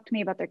people talk to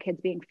me about their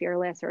kids being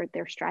fearless or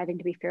they're striving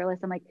to be fearless,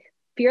 I'm like,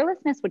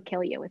 fearlessness would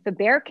kill you. If a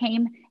bear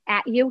came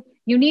at you,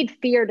 you need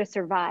fear to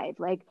survive.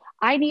 Like,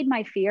 I need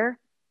my fear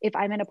if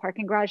I'm in a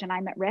parking garage and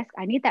I'm at risk.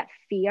 I need that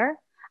fear.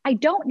 I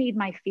don't need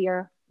my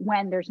fear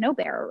when there's no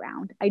bear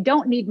around. I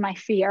don't need my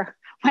fear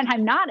when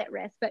I'm not at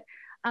risk. But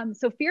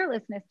so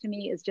fearlessness to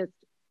me is just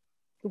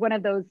one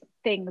of those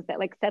things that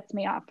like sets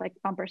me off, like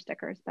bumper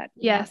stickers. But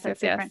yes,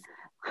 different.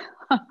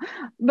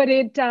 But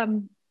it's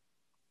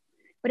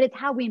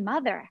how we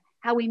mother,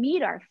 how we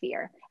meet our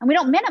fear. And we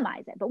don't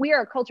minimize it, but we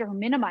are a culture who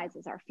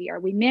minimizes our fear.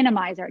 We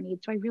minimize our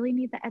needs. Do I really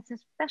need that?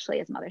 Especially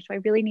as mothers, do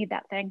I really need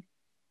that thing?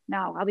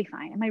 No, I'll be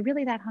fine. Am I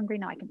really that hungry?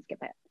 No, I can skip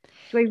it.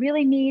 Do I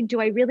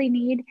really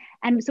need?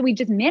 And so we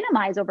just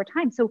minimize over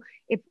time. So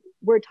if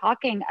we're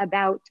talking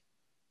about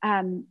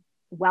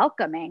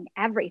welcoming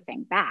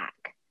everything back,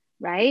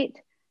 right?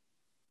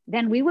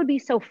 Then we would be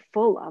so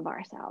full of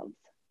ourselves.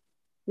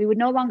 We would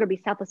no longer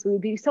be selfless. We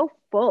would be so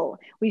full.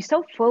 We'd be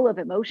so full of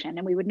emotion.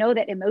 And we would know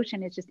that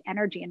emotion is just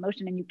energy and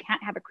motion. And you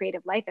can't have a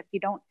creative life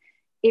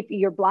if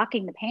you're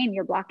blocking the pain,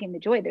 you're blocking the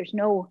joy. There's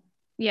no,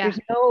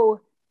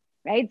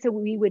 right? So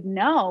we would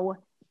know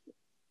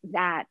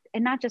that,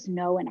 and not just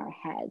know in our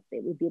heads,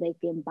 it would be like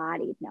the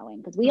embodied knowing,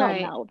 because we all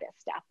know this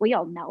stuff. We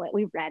all know it.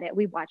 We read it.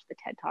 We watched the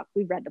TED Talk.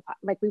 We read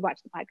we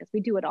watched the podcast. We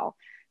do it all.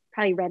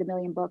 Probably read a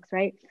million books,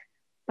 right?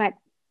 But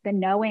the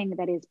knowing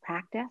that is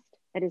practiced,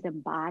 that is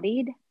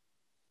embodied,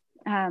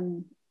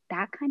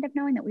 that kind of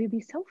knowing that we'd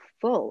be so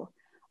full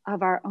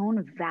of our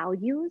own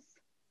values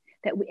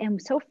that we am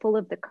so full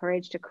of the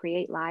courage to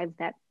create lives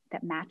that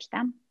match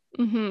them.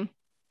 Mm-hmm.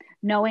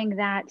 Knowing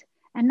that,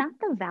 and not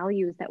the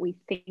values that we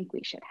think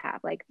we should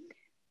have. Like,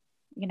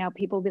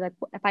 people will be like,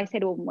 if I say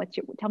to a woman,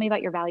 tell me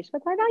about your values? She's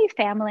like, well, I value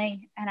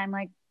family. And I'm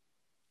like,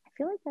 I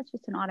feel like that's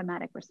just an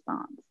automatic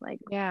response. Like,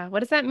 Yeah. What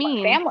does that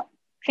mean?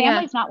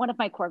 family is not one of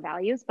my core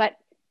values, but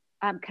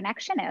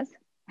connection is,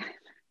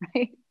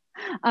 right?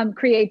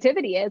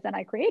 Creativity is, and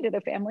I created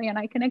a family and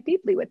I connect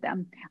deeply with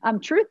them.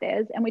 Truth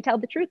is, and we tell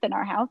the truth in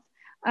our house.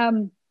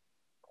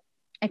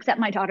 Except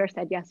my daughter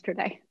said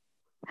yesterday,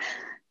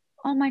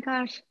 oh my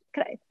gosh,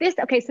 so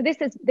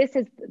this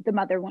is the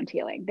mother wound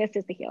healing. This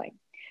is the healing.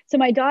 So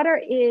my daughter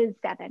is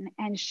 7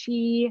 and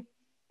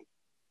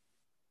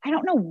I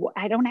don't know,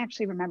 I don't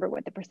actually remember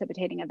what the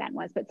precipitating event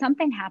was, but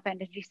something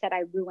happened and she said,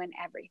 I ruin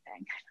everything.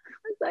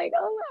 I was like,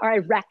 oh, or I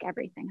wreck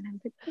everything. And I was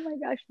like, oh my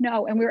gosh,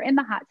 no. And we were in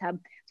the hot tub.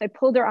 So I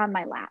pulled her on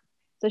my lap.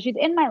 So she's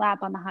in my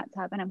lap on the hot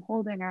tub and I'm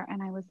holding her.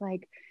 And I was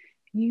like,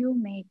 you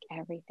make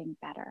everything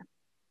better.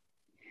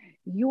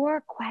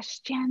 Your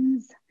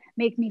questions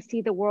make me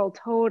see the world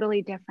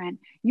totally different.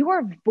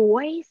 Your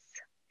voice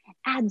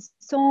adds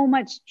so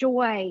much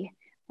joy.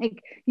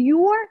 Like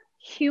your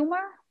humor,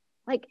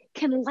 like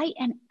can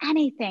lighten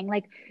anything.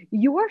 Like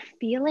you're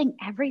feeling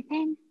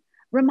everything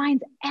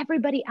reminds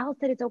everybody else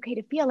that it's okay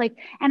to feel. Like,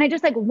 and I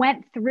just like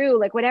went through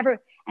like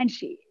whatever. And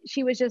she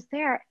was just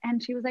there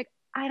and she was like,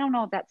 I don't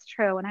know if that's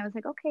true. And I was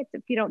like, okay,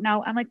 if you don't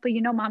know, I'm like, but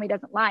mommy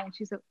doesn't lie. And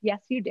she's like,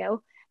 yes, you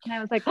do. And I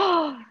was like,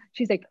 oh,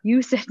 she's like,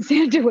 you said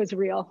Santa was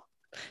real.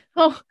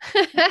 Oh,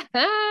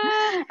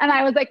 and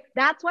I was like,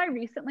 that's why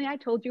recently I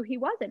told you he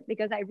wasn't,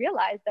 because I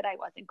realized that I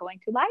wasn't going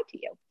to lie to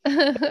you.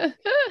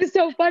 It's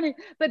so funny.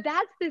 But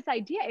that's this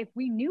idea. If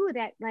we knew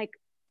that, like,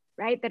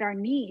 right, that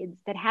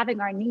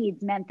having our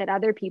needs meant that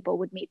other people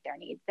would meet their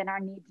needs, then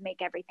our needs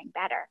make everything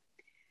better.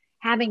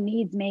 Having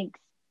needs makes,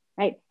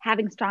 right,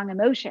 having strong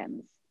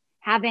emotions,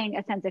 having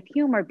a sense of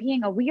humor,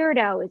 being a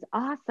weirdo is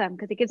awesome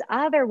because it gives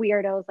other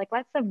weirdos, like,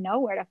 lets them know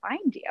where to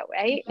find you,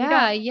 right?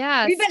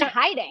 Yeah. We've been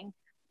hiding.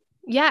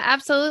 Yeah,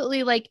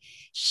 absolutely. Like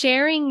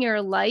sharing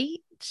your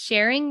light,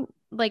 sharing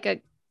like a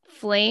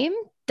flame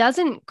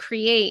doesn't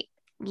create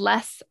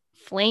less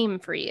flame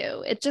for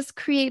you. It just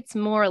creates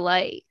more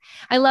light.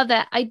 I love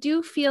that. I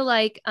do feel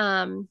like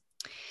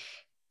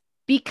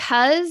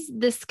because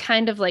this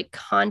kind of like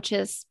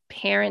conscious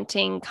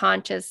parenting,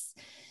 conscious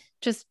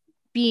just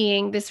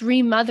being, this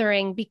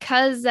remothering,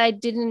 because I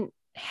didn't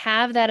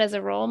have that as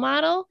a role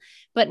model,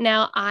 but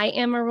now I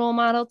am a role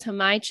model to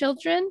my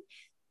children.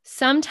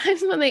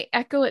 Sometimes when they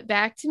echo it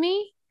back to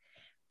me,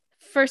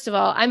 first of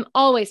all, I'm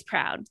always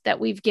proud that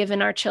we've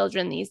given our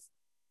children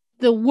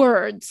the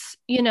words,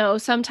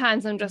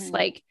 sometimes I'm just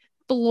like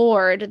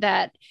floored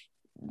that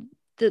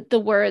the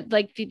word,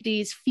 like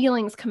these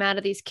feelings come out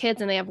of these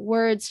kids and they have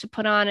words to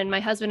put on. And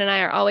my husband and I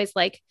are always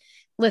like,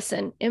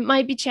 listen, it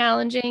might be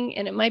challenging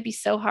and it might be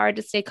so hard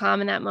to stay calm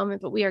in that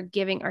moment, but we are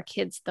giving our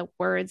kids the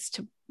words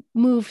to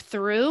move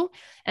through.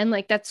 And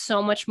like, that's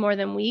so much more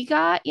than we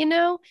got,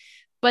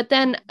 But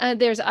then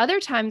there's other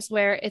times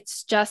where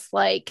it's just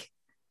like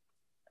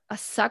a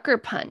sucker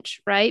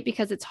punch, right?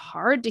 Because it's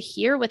hard to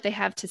hear what they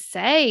have to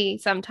say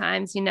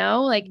sometimes,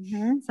 like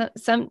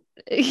some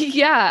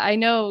yeah, I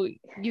know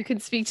you can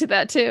speak to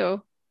that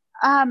too.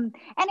 And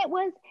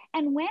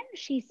when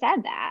she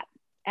said that,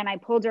 and I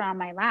pulled her on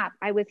my lap,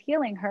 I was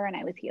healing her and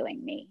I was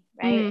healing me,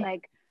 right?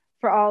 Like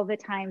for all the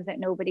times that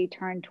nobody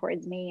turned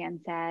towards me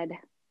and said,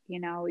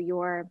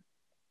 you're,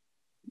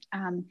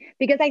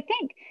 because I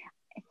think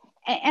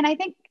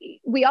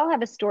we all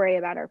have a story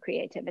about our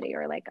creativity,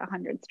 or like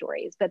 100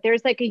 stories, but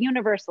there's like a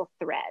universal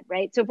thread,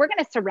 right? So if we're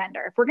going to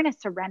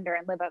surrender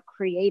and live a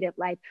creative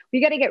life,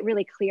 we got to get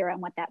really clear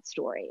on what that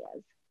story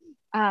is.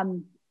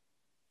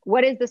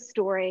 What is the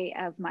story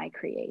of my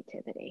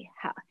creativity?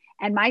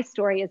 And my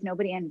story is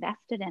nobody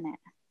invested in it,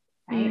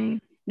 right?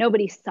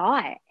 Nobody saw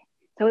it.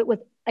 So it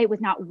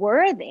was not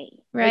worthy.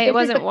 Right. It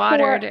wasn't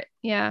watered.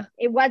 Yeah.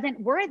 It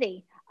wasn't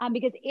worthy.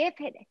 Because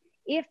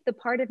if the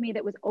part of me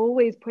that was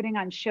always putting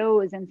on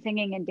shows and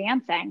singing and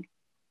dancing,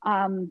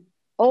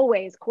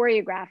 always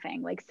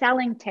choreographing, like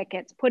selling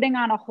tickets, putting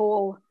on a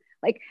whole,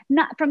 like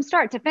not from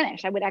start to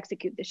finish, I would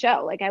execute the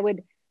show. Like I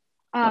would,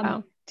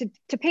 Wow.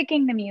 to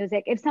picking the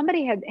music. If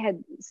somebody had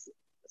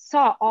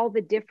saw all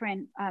the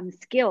different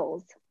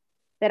skills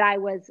that I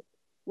was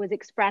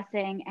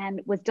expressing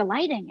and was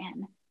delighting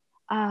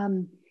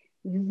in,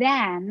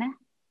 then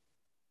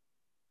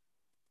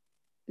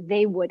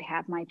they would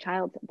have my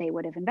child, they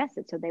would have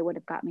invested. So they would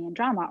have got me in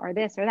drama or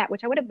this or that,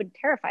 which I would have been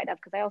terrified of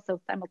because I also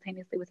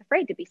simultaneously was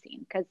afraid to be seen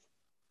because,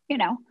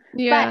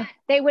 yeah. But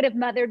they would have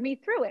mothered me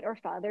through it or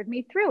fathered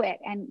me through it.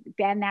 And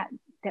been that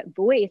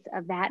voice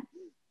of that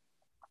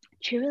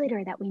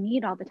cheerleader that we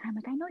need all the time.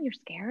 Like, I know you're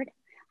scared.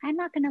 I'm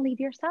not going to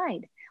leave your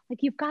side.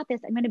 Like, you've got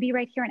this. I'm going to be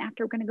right here. And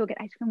after we're going to go get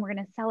ice cream, we're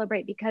going to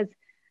celebrate because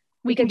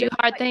we can do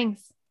hard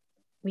things.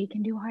 We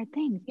can do hard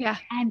things. Yeah.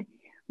 And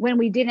when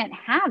we didn't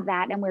have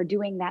that and we're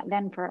doing that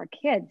then for our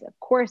kids, of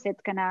course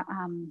it's gonna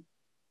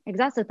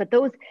exhausted. But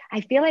those,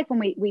 I feel like when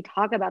we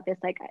talk about this,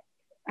 like,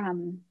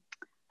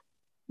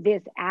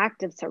 this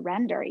act of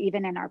surrender,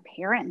 even in our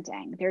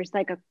parenting,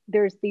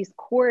 there's these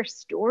core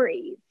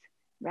stories,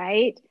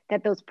 right?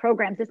 That those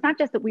programs, it's not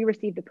just that we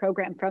receive the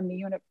program from the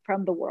unit,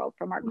 from the world,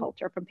 from our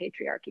culture, from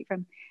patriarchy,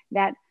 from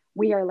that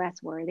we are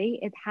less worthy.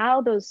 It's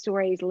how those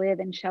stories live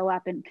and show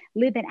up and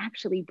live and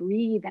actually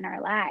breathe in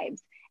our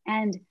lives.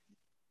 And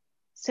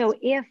so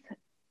if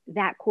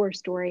that core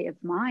story of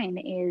mine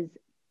is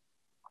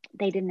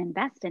they didn't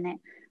invest in it,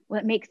 well,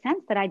 it makes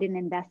sense that I didn't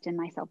invest in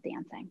myself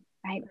dancing,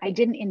 right? I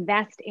didn't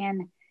invest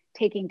in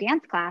taking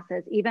dance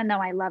classes, even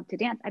though I loved to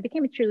dance. I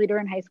became a cheerleader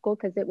in high school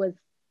because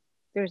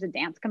there's a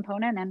dance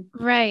component, and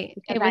Right.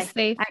 because It was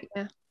safe.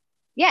 Yeah.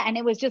 yeah, and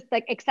it was just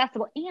like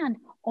accessible, and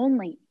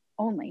only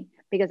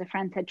because a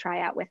friend said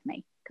try out with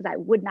me, because I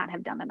would not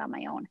have done it on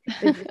my own.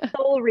 It was the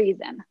sole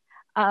reason.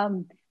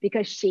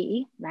 Because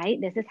she, right,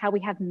 this is how we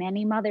have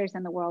many mothers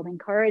in the world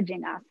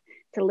encouraging us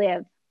to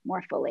live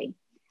more fully.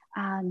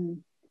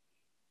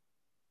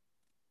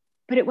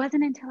 But it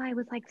wasn't until I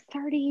was like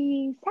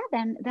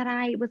 37 that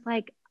I was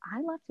like,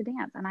 I love to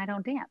dance and I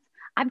don't dance.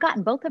 I've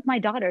gotten both of my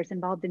daughters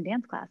involved in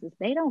dance classes.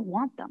 They don't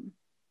want them.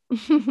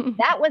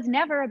 That was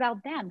never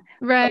about them.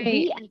 But Right.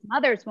 we as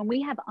mothers, when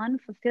we have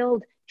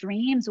unfulfilled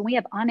dreams, when we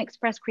have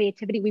unexpressed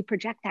creativity, we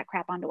project that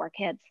crap onto our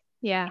kids.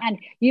 Yeah. And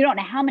you don't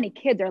know how many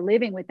kids are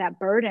living with that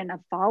burden of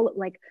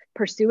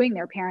pursuing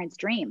their parents'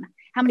 dream.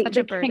 How many, Such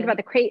a like, think about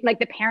burden.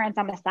 the parents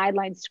on the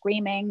sidelines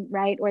screaming,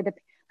 right? Or the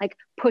like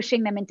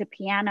pushing them into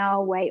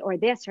piano, right? Or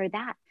this or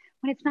that,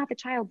 when it's not the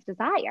child's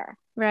desire,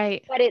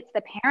 Right. but it's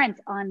the parents'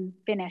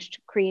 unfinished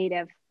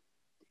creative.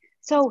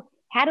 So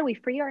how do we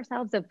free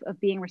ourselves of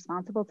being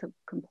responsible to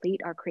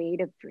complete our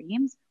creative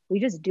dreams? We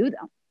just do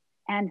them.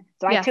 And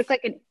so Yes.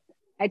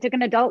 I took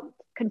an adult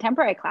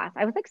contemporary class.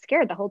 I was like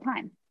scared the whole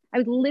time. I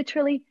was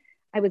literally,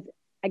 I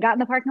got in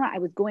the parking lot. I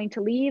was going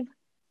to leave.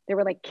 There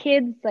were like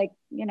kids, like,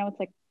 it's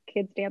like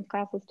kids dance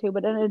classes too,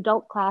 but an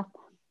adult class.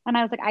 And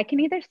I was like, I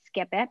can either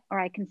skip it or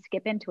I can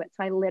skip into it.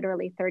 So I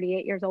literally,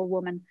 38 years old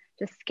woman,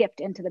 just skipped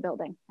into the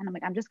building. And I'm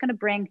like, I'm just going to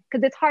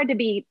because it's hard to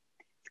be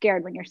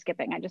scared when you're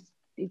skipping.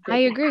 I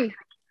agree. You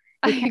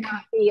I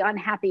cannot agree. be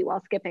unhappy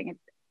while skipping.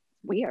 It's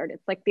weird.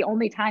 It's like the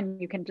only time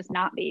you can just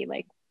not be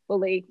like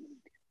fully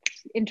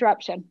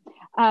interruption.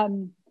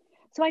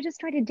 So I just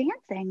started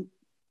dancing,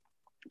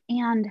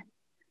 and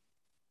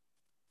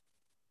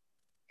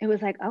it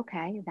was like,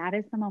 okay, that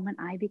is the moment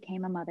I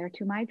became a mother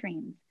to my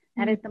dreams.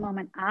 That is the Mm.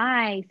 moment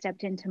I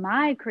stepped into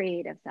my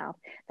creative self.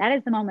 That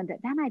is the moment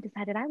that then I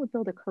decided I would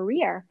build a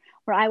career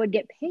where I would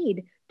get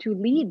paid to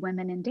lead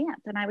women in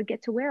dance, and I would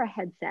get to wear a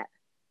headset,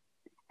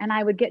 and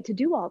I would get to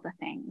do all the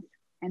things.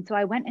 And so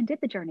I went and did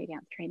the journey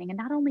dance training. And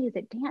not only is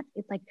it dance,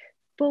 it's like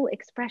full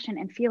expression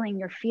and feeling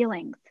your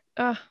feelings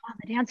Oh, on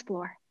the dance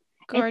floor.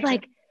 It's gorgeous.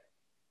 like,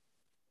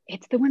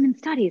 it's the women's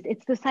studies,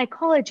 it's the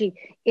psychology,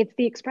 it's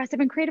the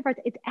expressive and creative arts,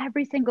 it's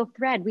every single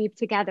thread weaved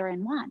together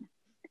in one.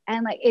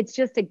 And like, it's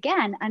just,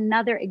 again,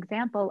 another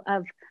example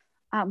of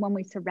when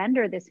we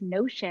surrender this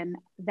notion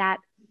that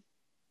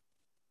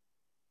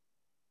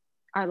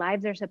our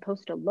lives are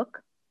supposed to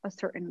look a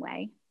certain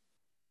way,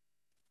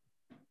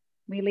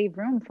 we leave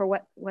room for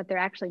what they're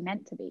actually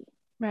meant to be.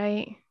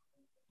 Right.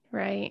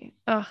 Right.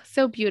 Oh,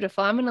 so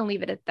beautiful. I'm going to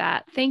leave it at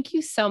that. Thank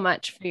you so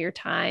much for your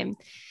time.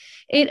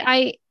 Thank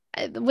you.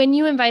 When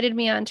you invited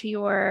me onto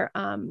your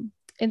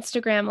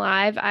Instagram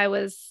live,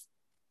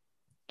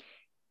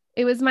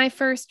 it was my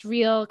first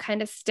real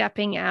kind of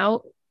stepping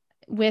out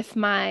with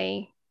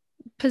my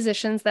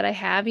positions that I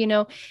have.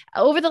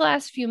 Over the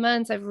last few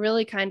months, I've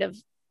really kind of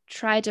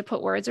tried to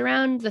put words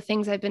around the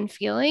things I've been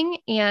feeling.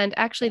 And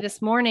actually, this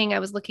morning I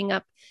was looking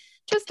up,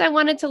 I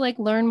wanted to like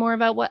learn more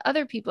about what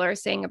other people are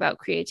saying about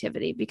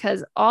creativity,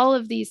 because all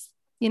of these,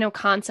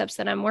 concepts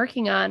that I'm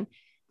working on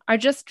are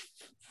just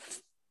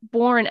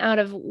born out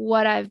of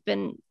what I've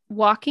been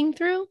walking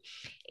through.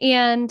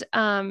 And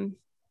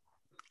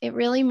it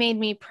really made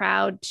me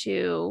proud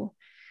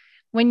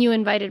when you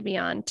invited me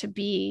on, to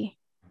be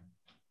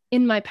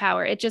in my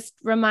power. It just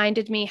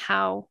reminded me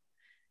how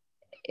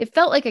it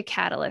felt like a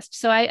catalyst.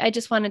 So I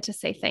just wanted to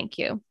say thank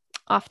you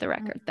off the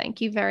record.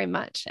 Thank you very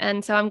much.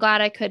 And so I'm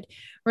glad I could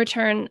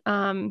return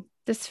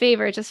this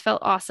favor. It just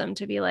felt awesome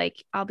to be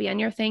like, I'll be on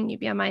your thing, you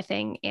be on my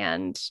thing,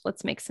 and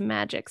let's make some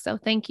magic. So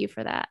thank you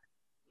for that.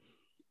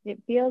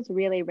 It feels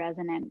really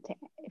resonant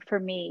for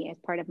me as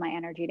part of my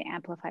energy to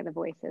amplify the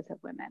voices of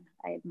women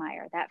I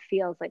admire. That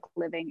feels like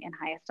living in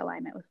highest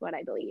alignment with what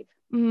I believe.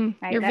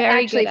 Right. You're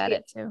very good at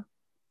it too.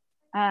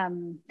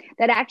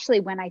 That actually,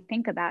 when I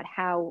think about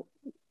how,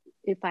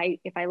 if I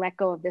let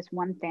go of this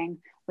one thing,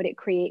 would it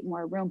create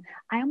more room?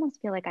 I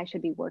almost feel like I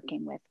should be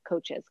working with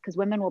coaches, because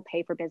women will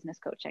pay for business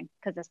coaching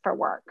because it's for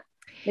work,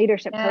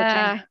 leadership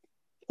coaching.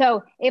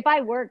 So if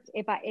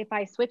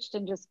I switched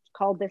and just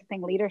called this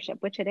thing leadership,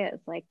 which it is,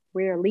 like,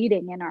 we're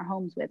leading in our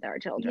homes with our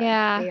children.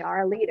 Yeah. They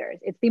are leaders.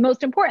 It's the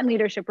most important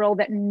leadership role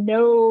that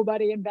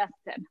nobody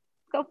invests in.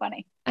 So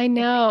funny. I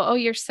know. Oh,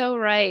 you're so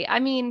right. I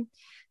mean,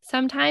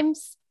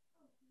 sometimes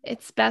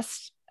it's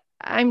best,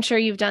 I'm sure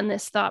you've done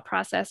this thought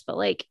process, but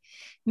like,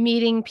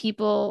 meeting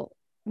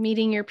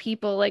your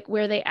people like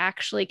where they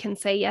actually can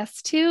say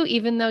yes to,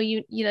 even though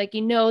you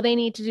they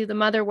need to do the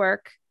mother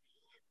work,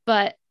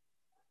 but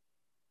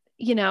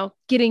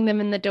getting them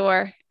in the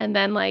door and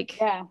then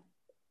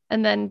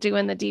and then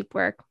doing the deep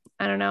work.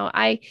 I don't know.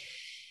 I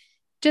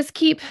just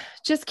keep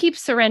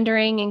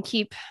surrendering and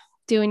keep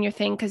doing your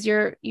thing, because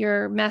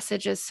your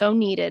message is so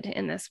needed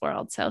in this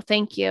world. So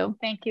thank you.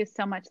 Thank you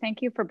so much.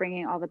 Thank you for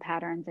bringing all the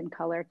patterns and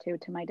color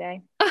to my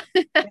day.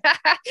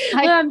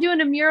 Well, I'm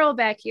doing a mural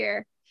back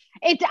here.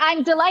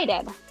 I'm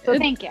delighted. So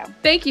thank you.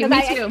 Thank you.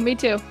 Me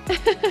too.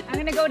 I'm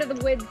going to go to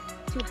the woods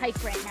to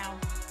hike right now.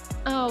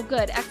 Oh,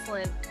 good.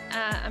 Excellent.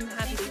 I'm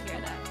happy to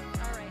hear that.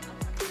 All right.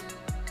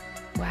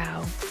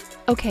 Wow.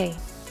 Okay.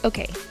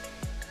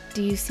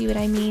 Do you see what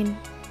I mean?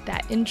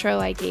 That intro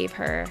I gave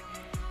her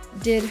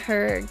did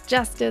her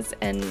justice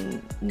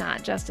and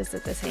not justice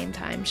at the same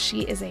time.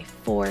 She is a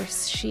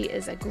force. She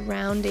is a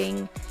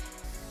grounding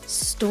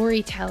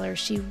storyteller.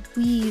 She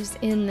weaves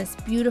in this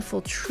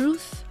beautiful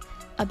truth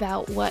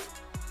about what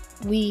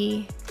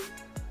we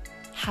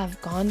have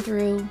gone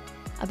through,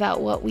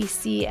 about what we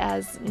see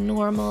as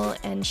normal,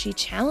 and she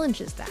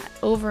challenges that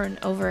over and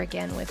over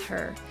again with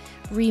her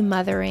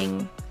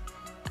remothering,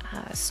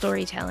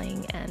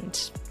 storytelling,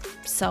 and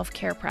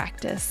self-care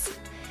practice.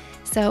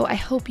 So I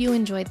hope you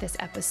enjoyed this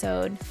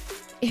episode.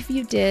 If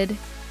you did,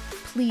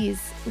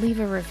 please leave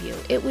a review.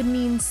 It would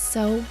mean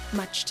so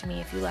much to me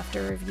if you left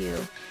a review.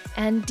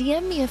 And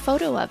DM me a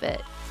photo of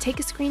it. Take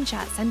a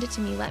screenshot, send it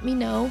to me. Let me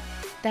know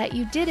that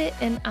you did it,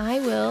 and I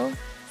will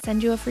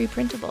send you a free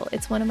printable.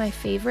 It's one of my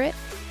favorite.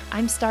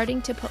 I'm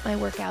starting to put my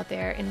work out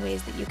there in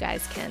ways that you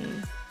guys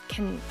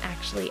can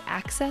actually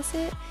access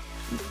it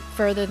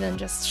further than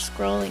just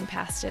scrolling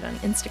past it on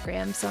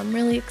Instagram. So I'm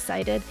really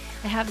excited.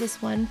 I have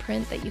this one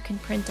print that you can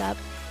print up,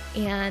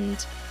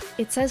 and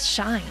it says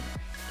shine.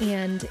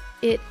 And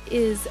it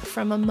is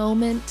from a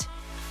moment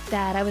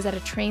that I was at a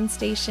train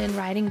station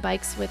riding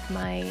bikes with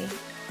my,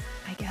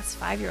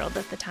 5-year-old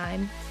at the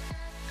time.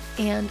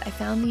 And I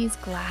found these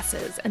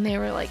glasses, and they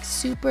were like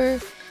super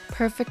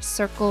perfect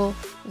circle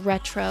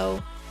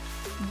retro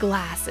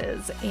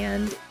glasses,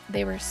 and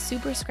they were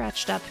super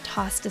scratched up,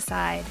 tossed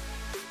aside.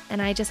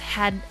 And I just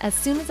had, as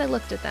soon as I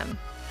looked at them,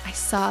 I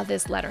saw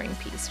this lettering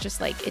piece, just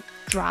like it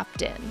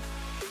dropped in.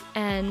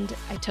 And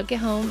I took it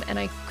home and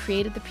I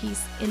created the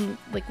piece in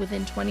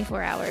within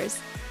 24 hours.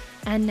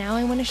 And now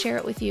I want to share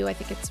it with you. I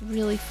think it's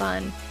really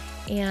fun.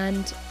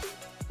 And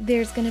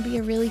there's going to be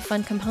a really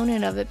fun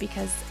component of it,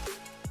 because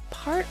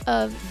part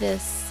of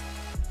this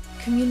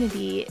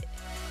community,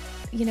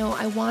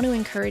 I want to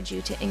encourage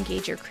you to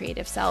engage your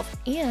creative self,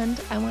 and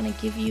I want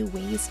to give you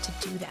ways to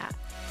do that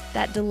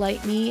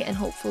delight me and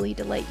hopefully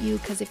delight you.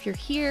 Because if you're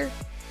here,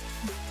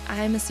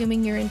 I'm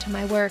assuming you're into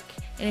my work.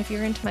 And if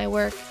you're into my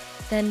work,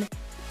 then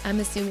I'm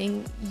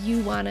assuming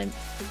you want to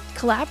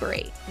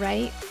collaborate,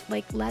 right?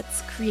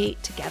 Let's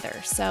create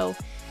together. So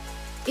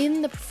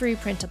in the free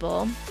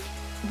printable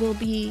will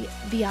be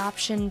the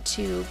option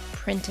to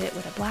print it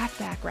with a black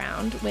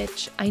background,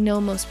 which I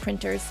know most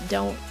printers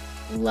don't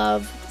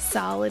love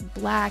solid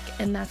black,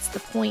 and that's the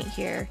point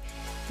here,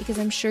 because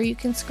I'm sure you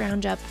can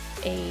scrounge up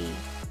a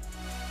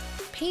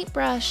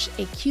paintbrush,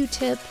 a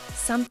Q-tip,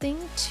 something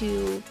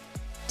to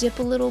dip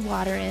a little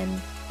water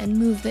in and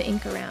move the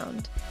ink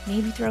around.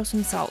 Maybe throw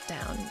some salt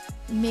down.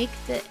 Make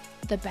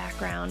the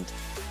background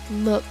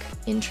look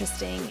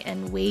interesting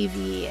and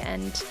wavy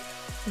and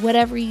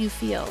whatever you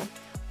feel.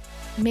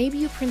 Maybe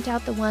you print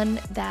out the one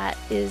that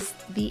is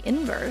the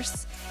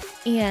inverse,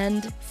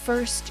 and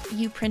first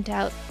you print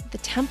out the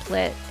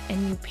template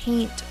and you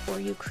paint or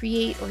you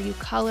create or you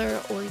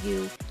color or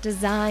you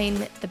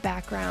design the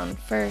background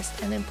first,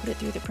 and then put it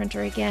through the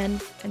printer again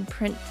and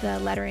print the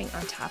lettering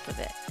on top of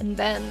it. And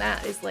then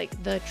that is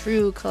the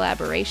true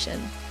collaboration.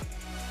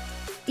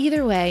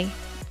 Either way,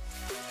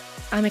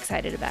 I'm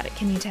excited about it.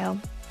 Can you tell?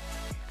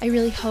 I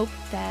really hope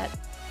that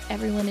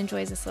everyone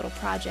enjoys this little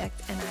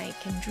project and I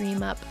can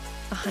dream up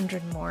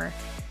 100 more.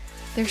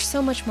 There's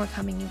so much more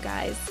coming, you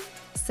guys.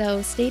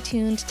 So stay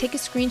tuned. Take a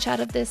screenshot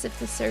of this if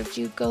this served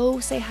you. Go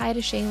say hi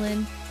to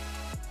Shaelyn.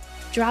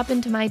 Drop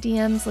into my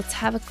DMs. Let's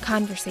have a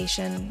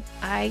conversation.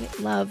 I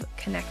love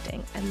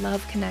connecting.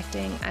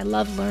 I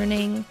love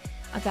learning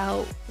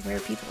about where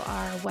people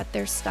are, what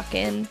they're stuck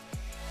in.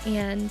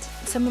 And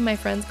some of my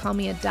friends call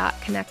me a dot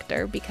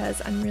connector,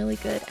 because I'm really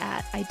good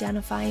at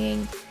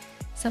identifying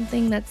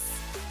something that's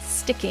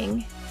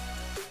sticking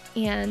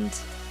and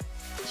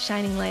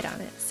shining light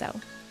on it. So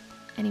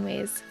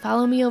anyways,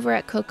 follow me over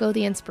at Coco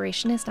the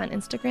Inspirationist on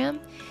Instagram.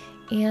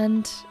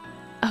 And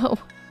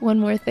one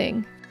more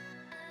thing.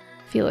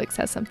 Felix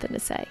has something to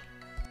say.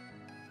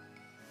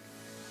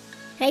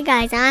 Hey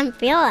guys, I'm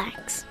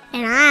Felix,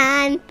 and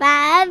I'm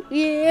 5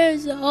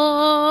 years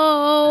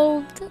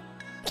old.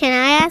 Can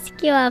I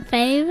ask you a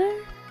favor?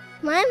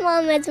 My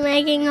mom is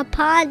making a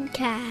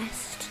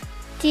podcast.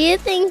 Do you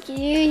think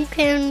you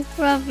can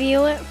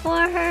review it for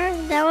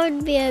her? That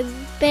would be a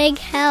big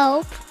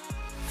help.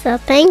 So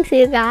thanks,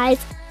 you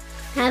guys.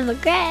 Have a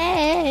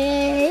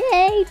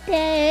great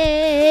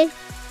day.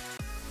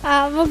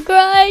 Have a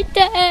great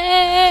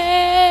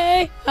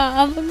day.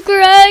 Have a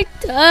great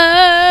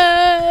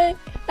day.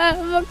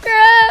 Have a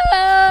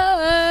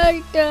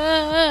great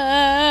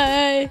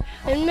day.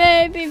 And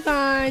maybe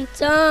find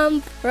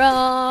some frogs.